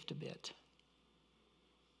shift a bit.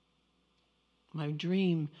 My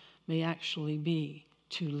dream may actually be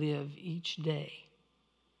to live each day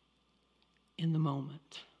in the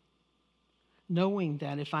moment, knowing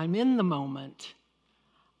that if I'm in the moment,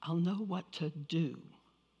 I'll know what to do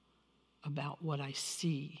about what I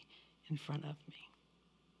see in front of me.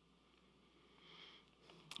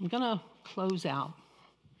 I'm going to close out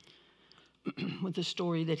with a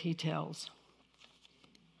story that he tells.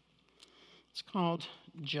 It's called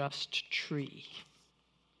Just Tree.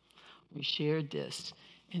 We shared this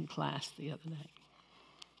in class the other night.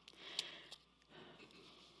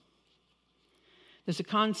 There's a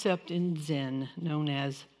concept in Zen known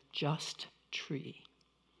as just tree.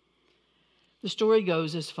 The story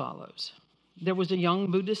goes as follows. There was a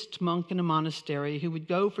young Buddhist monk in a monastery who would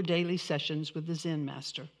go for daily sessions with the Zen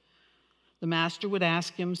master. The master would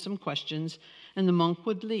ask him some questions, and the monk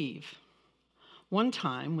would leave. One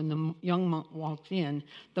time, when the young monk walked in,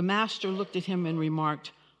 the master looked at him and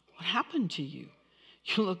remarked, "What happened to you?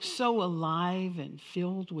 You look so alive and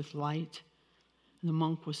filled with light." And the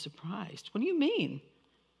monk was surprised. "What do you mean?"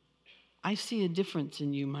 "I see a difference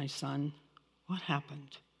in you, my son." "What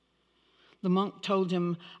happened?" The monk told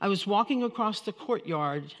him, "I was walking across the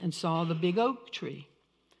courtyard and saw the big oak tree.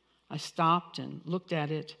 I stopped and looked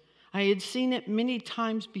at it. I had seen it many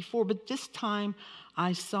times before, but this time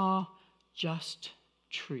I saw just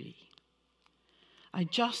tree. I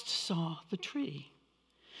just saw the tree.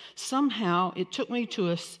 Somehow it took me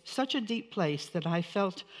to such a deep place that I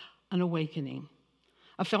felt an awakening.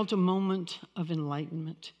 I felt a moment of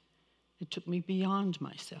enlightenment. It took me beyond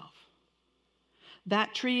myself.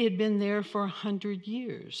 That tree had been there for 100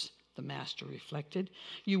 years, the master reflected.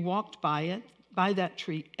 You walked by that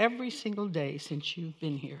tree every single day since you've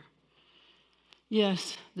been here."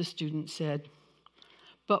 "Yes," the student said.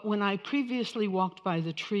 "But when I previously walked by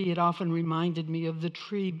the tree, it often reminded me of the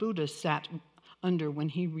tree Buddha sat under when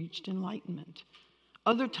he reached enlightenment.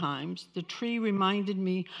 Other times, the tree reminded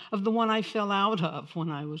me of the one I fell out of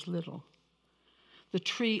when I was little. The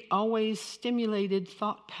tree always stimulated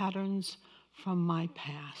thought patterns from my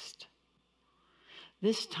past.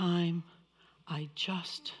 This time, I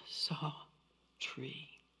just saw tree."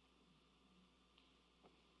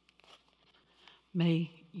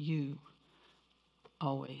 May you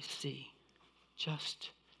always see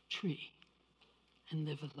just tree and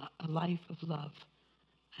live a life of love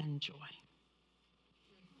and joy.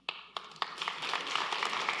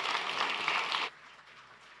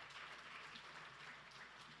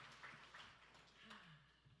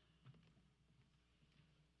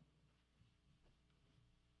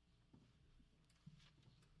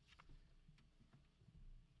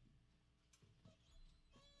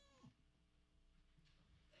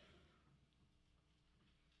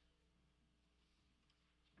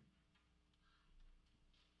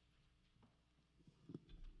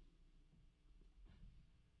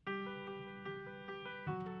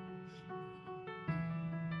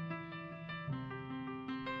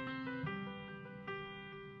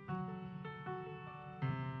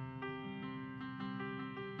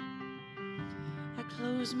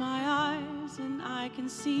 close my eyes and I can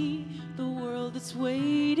see the world that's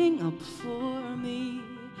waiting up for me,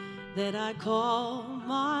 that I call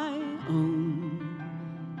my own.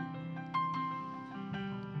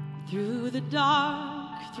 Through the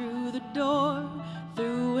dark, through the door,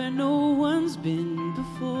 through where no one's been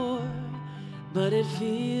before, but it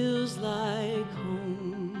feels like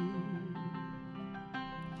home.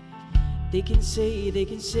 They can say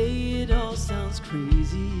it all sounds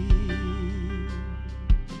crazy.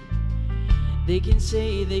 They can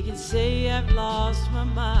say I've lost my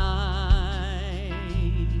mind.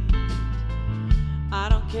 I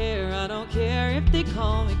don't care if they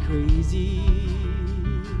call me crazy.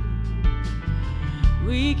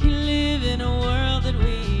 We can live in a world that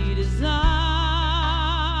we design.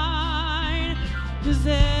 'Cause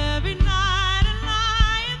every night I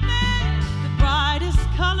lie in bed, the brightest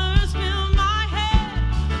colors fill my head.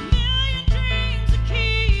 A million dreams are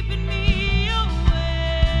keeping me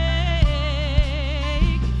awake.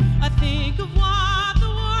 I think of what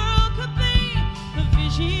the world could be, the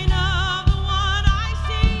vision of the one I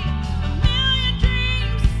see. A million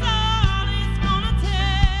dreams is all it's gonna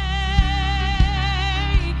take.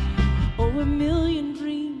 Oh, a million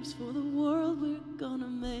dreams for the world we're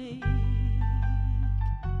gonna make.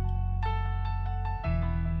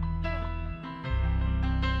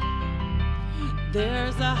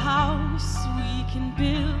 There's a house we can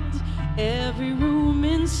build. Every room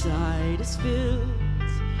inside is filled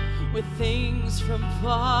with things from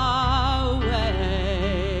far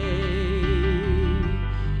away.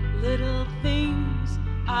 Little things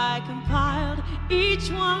I compiled,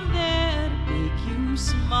 each one there to make you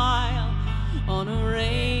smile on a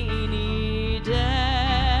rainy day.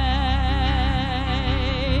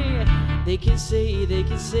 They can say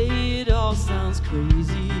it all sounds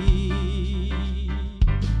crazy.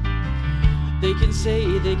 They can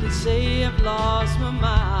say I've lost my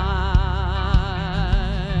mind.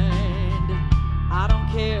 I don't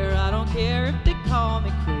care if they call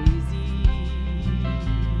me crazy.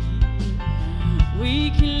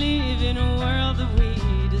 We can live in a world that we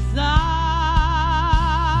design.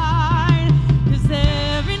 'Cause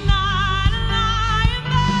every night I lie in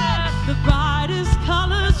bed, the brightest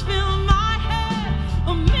colors fill my head. A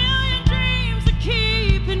million dreams are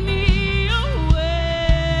keeping me awake.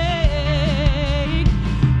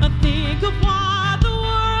 I think of what the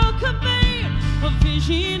world could be, a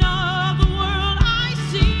vision of the world I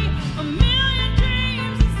see. A million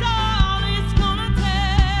dreams is all it's gonna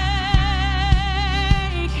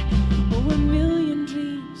take. Oh, a million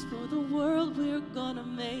dreams for the world we're gonna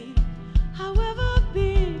make. However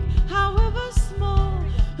big, however small,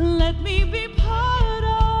 let me be part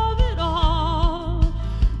of it all.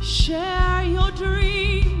 Share your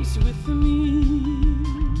dreams with me.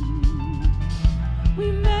 We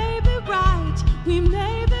may be right, we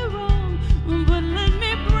may be wrong, but let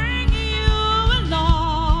me bring you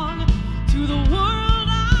along to the world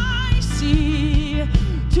I see,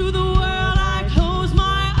 to the world I close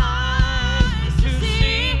my eyes to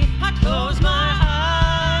see. I close my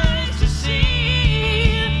eyes to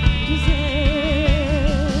see. 'Cause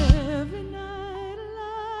every night I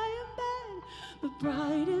lie in bed, the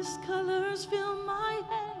brightest colors fill my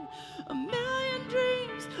head. A million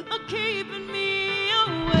dreams are keeping me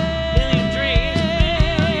awake. Million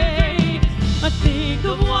dreams. I think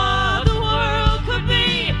of what the world could be,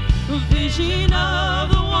 a vision of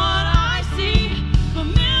the one I see. A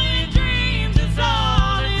million dreams is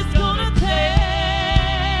all it's gonna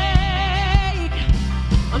take.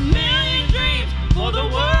 A million dreams for the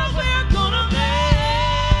world we're gonna make.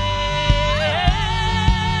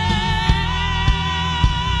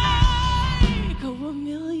 Oh, a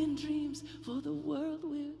million dreams for the world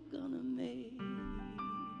we're gonna make.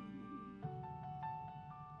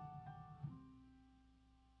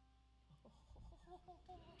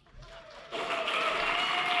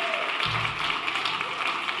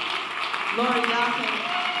 Lori Loughlin.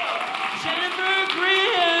 Jennifer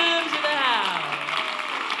Graham's in the house.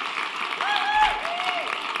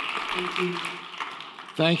 Thank you.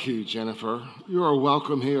 Thank you, Jennifer. You are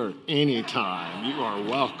welcome here anytime. You are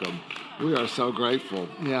welcome. We are so grateful.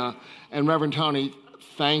 Yeah. And Reverend Tony,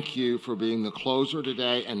 thank you for being the closer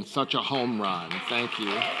today and such a home run. Thank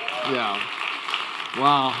you. Yeah.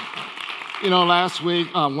 Wow. You know, last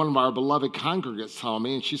week, one of our beloved congregates saw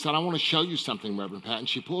me, and she said, I want to show you something, Reverend Pat. And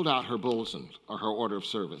she pulled out her bulletin, or her order of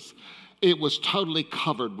service. It was totally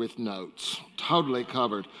covered with notes, totally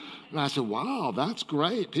covered. And I said, wow, that's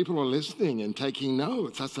great. People are listening and taking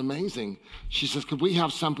notes. That's amazing. She says, could we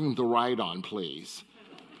have something to write on, please?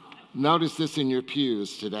 Notice this in your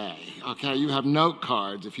pews today, okay? You have note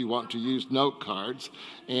cards if you want to use note cards,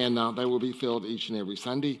 and they will be filled each and every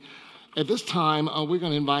Sunday. At this time, we're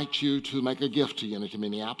going to invite you to make a gift to Unity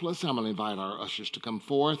Minneapolis. I'm going to invite our ushers to come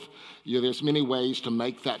forth. There's many ways to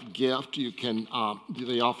make that gift. You can,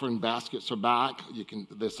 the offering baskets are back.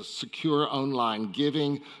 There's a secure online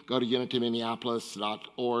giving. Go to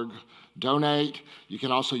unityminneapolis.org. Donate. You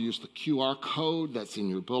can also use the QR code that's in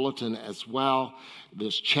your bulletin as well.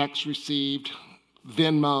 There's checks received,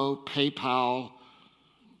 Venmo, PayPal.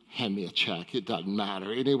 Hand me a check. It doesn't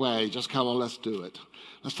matter. Anyway, just come on, let's do it.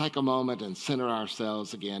 Let's take a moment and center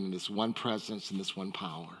ourselves again in this one presence and this one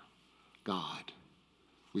power, God.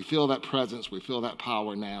 We feel that presence. We feel that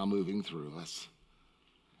power now moving through us.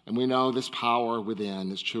 And we know this power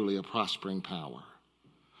within is truly a prospering power,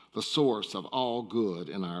 the source of all good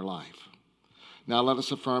in our life. Now let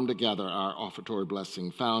us affirm together our offertory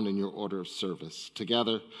blessing found in your order of service.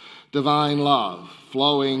 Together, divine love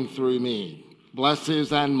flowing through me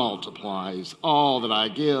blesses and multiplies all that I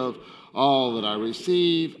give, all that I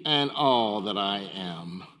receive, and all that I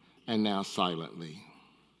am. And now silently.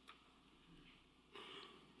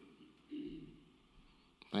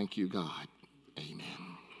 Thank you, God. Amen.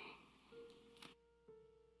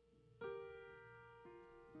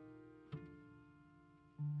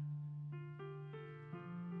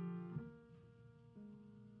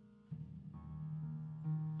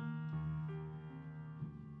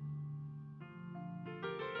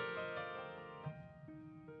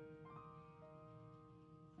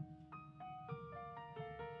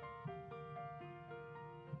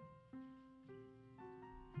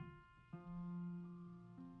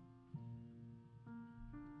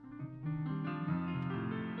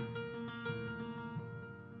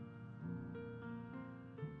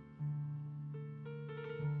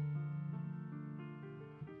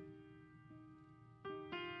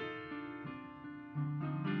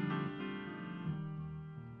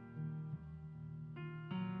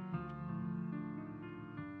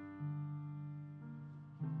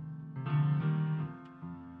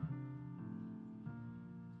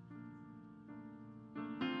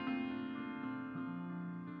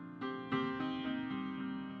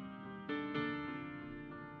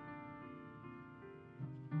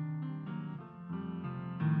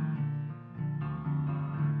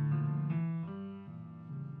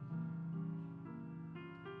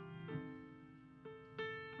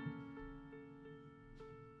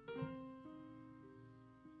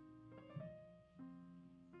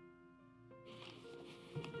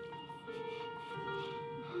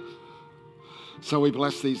 So we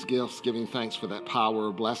bless these gifts, giving thanks for that power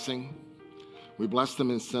of blessing. We bless them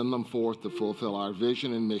and send them forth to fulfill our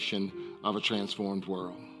vision and mission of a transformed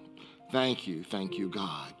world. Thank you,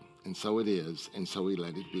 God. And so it is, and so we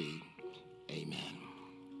let it be. Amen.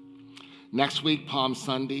 Next week, Palm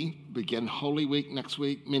Sunday, begin Holy Week next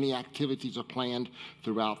week. Many activities are planned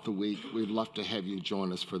throughout the week. We'd love to have you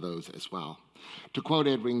join us for those as well. To quote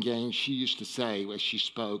Edwin Gaines, she used to say as she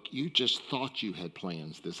spoke, "You just thought you had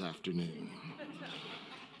plans this afternoon."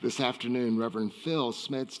 This afternoon, Reverend Phil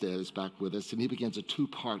Smedstead is back with us, and he begins a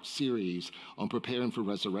 2-part series on preparing for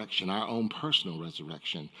resurrection, our own personal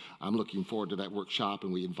resurrection. I'm looking forward to that workshop,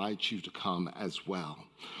 and we invite you to come as well.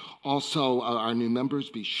 Also, our new members,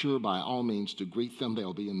 be sure by all means to greet them.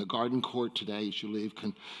 They'll be in the garden court today as you leave.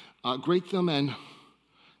 Greet them and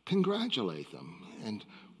congratulate them and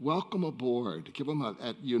welcome aboard. Give them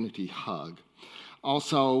a Unity hug.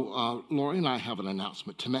 Also, Lori and I have an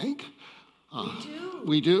announcement to make.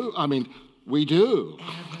 We do? We do.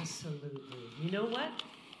 Absolutely. You know what?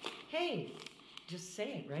 Hey, just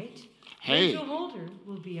say it, right? Hey. Rachel Holder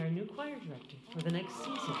will be our new choir director for the next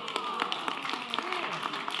season. Yeah.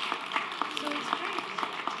 So it's great.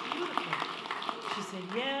 Beautiful. She said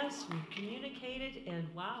yes, we communicated,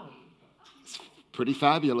 and wow. It's pretty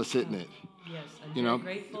fabulous, isn't it? Yes, I'm very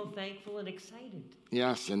grateful, thankful, and excited.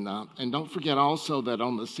 Yes, and don't forget also that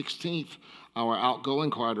on the 16th, our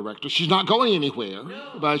outgoing choir director, she's not going anywhere,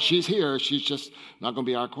 but she's here. She's just not going to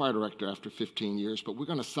be our choir director after 15 years, but we're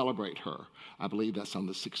going to celebrate her. I believe that's on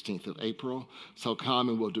the 16th of April. So come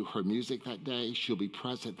and we'll do her music that day. She'll be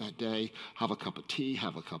present that day. Have a cup of tea,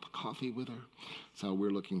 have a cup of coffee with her. So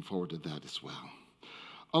we're looking forward to that as well.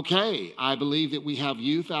 Okay, I believe that we have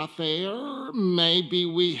youth out there. Maybe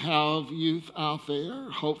we have youth out there.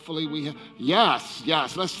 Hopefully we have. Yes,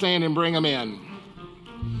 let's stand and bring them in.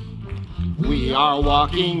 We are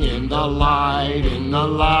walking in the light, in the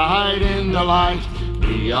light, in the light.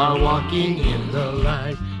 We are walking in the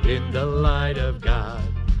light of God.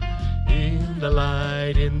 In the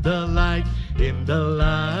light, in the light, in the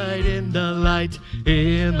light, in the light,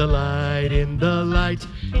 in the light, in the light,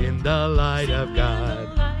 in the light of God.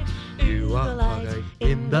 You are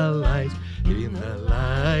in the light, in the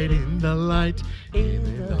light, in the light, in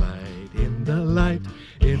the light, in the light,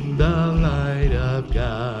 in the light of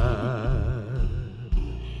God.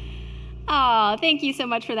 Oh, thank you so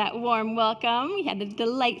much for that warm welcome. We had a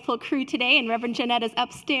delightful crew today, and Reverend Janetta's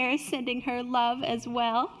upstairs sending her love as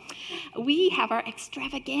well. We have our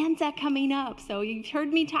extravaganza coming up, so you've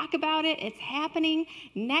heard me talk about it. It's happening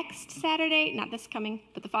next Saturday, not this coming,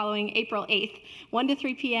 but the following, April 8th, 1 to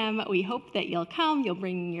 3 p.m. We hope that you'll come. You'll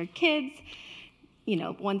bring your kids, you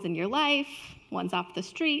know, one's in your life, one's off the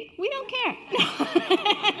street. We don't care.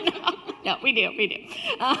 No, we do.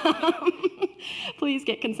 Please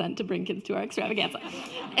get consent to bring kids to our extravaganza.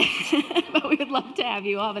 But we would love to have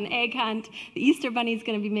you. We'll have an egg hunt. The Easter Bunny is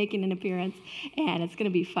going to be making an appearance, and it's going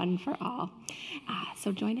to be fun for all.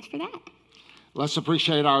 So join us for that. Let's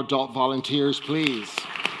appreciate our adult volunteers, please.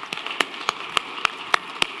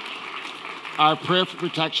 Our prayer for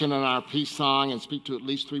protection and our peace song, and speak to at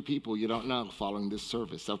least 3 people you don't know following this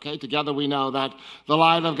service, okay? Together we know that the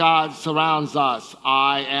light of God surrounds us.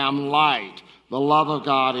 I am light. The love of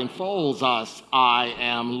God enfolds us. I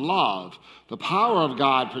am love. The power of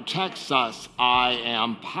God protects us. I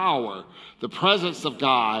am power. The presence of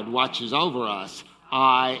God watches over us.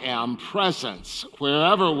 I am presence.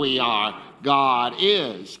 Wherever we are, God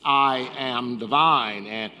is. I am divine,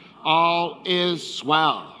 and all is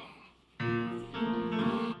well.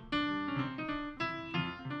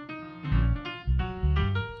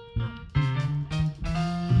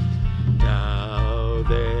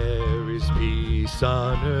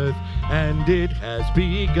 On earth, and it has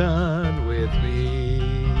begun with me.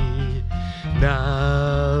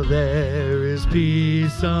 Now there is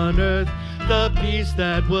peace on earth, the peace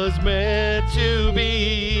that was meant to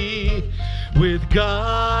be, with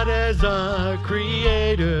God as our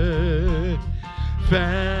creator.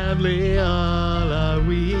 Family all are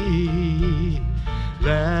we.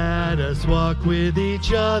 Let us walk with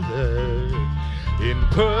each other in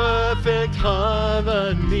perfect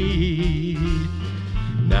harmony.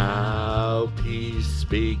 Now peace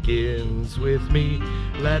begins with me.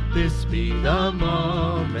 Let this be the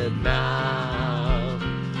moment now.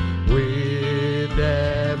 With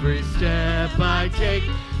every step I take,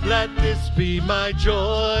 let this be my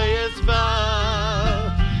joyous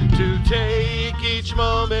vow. To take each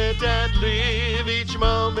moment and live each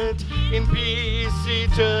moment in peace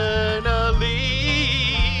eternally.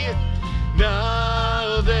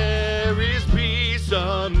 Now there is peace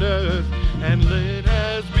on earth, and it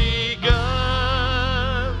has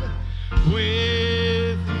begun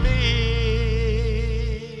with me.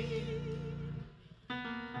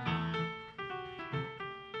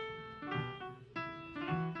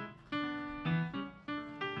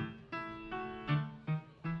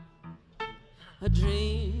 A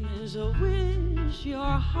dream is a wish your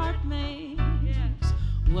heart makes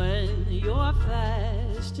when you're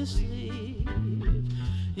fast asleep.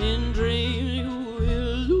 In dreams you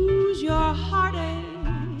will lose your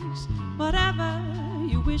heartaches. Whatever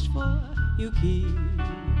you wish for, you keep.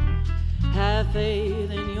 Have faith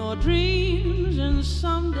in your dreams, and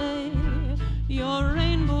someday your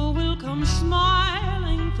rainbow will come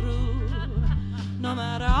smiling through. No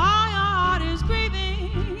matter how your heart is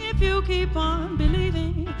grieving, if you keep on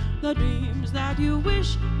believing, the dreams that you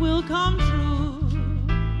wish will come true.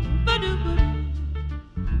 Ba-doo-ba-doo.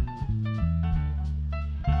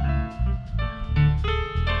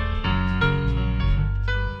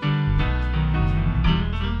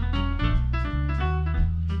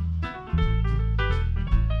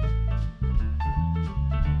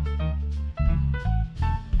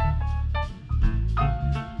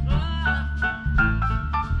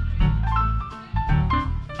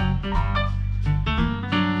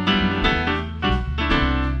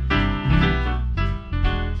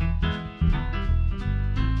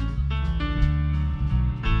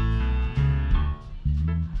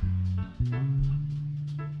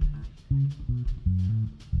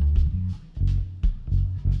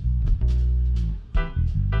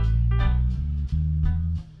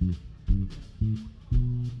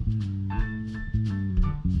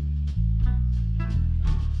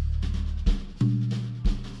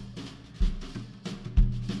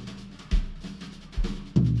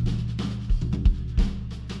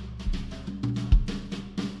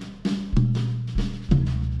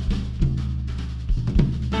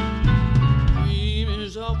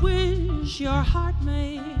 Your heart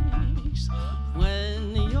makes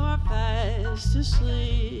when you're fast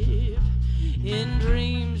asleep. In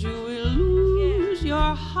dreams you will lose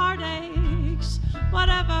your heartaches.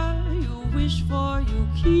 Whatever you wish wish for you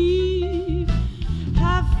keep.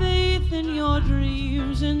 Have faith in your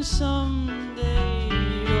dreams, and someday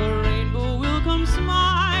your rainbow will come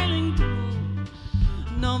smiling through.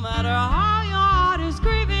 No matter how your heart is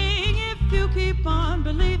grieving, if you keep on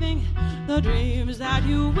believing, the dreams that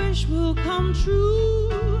you wish will come true.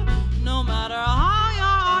 No matter how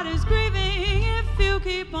your heart is grieving, if you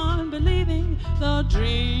keep on believing, the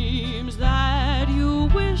dreams that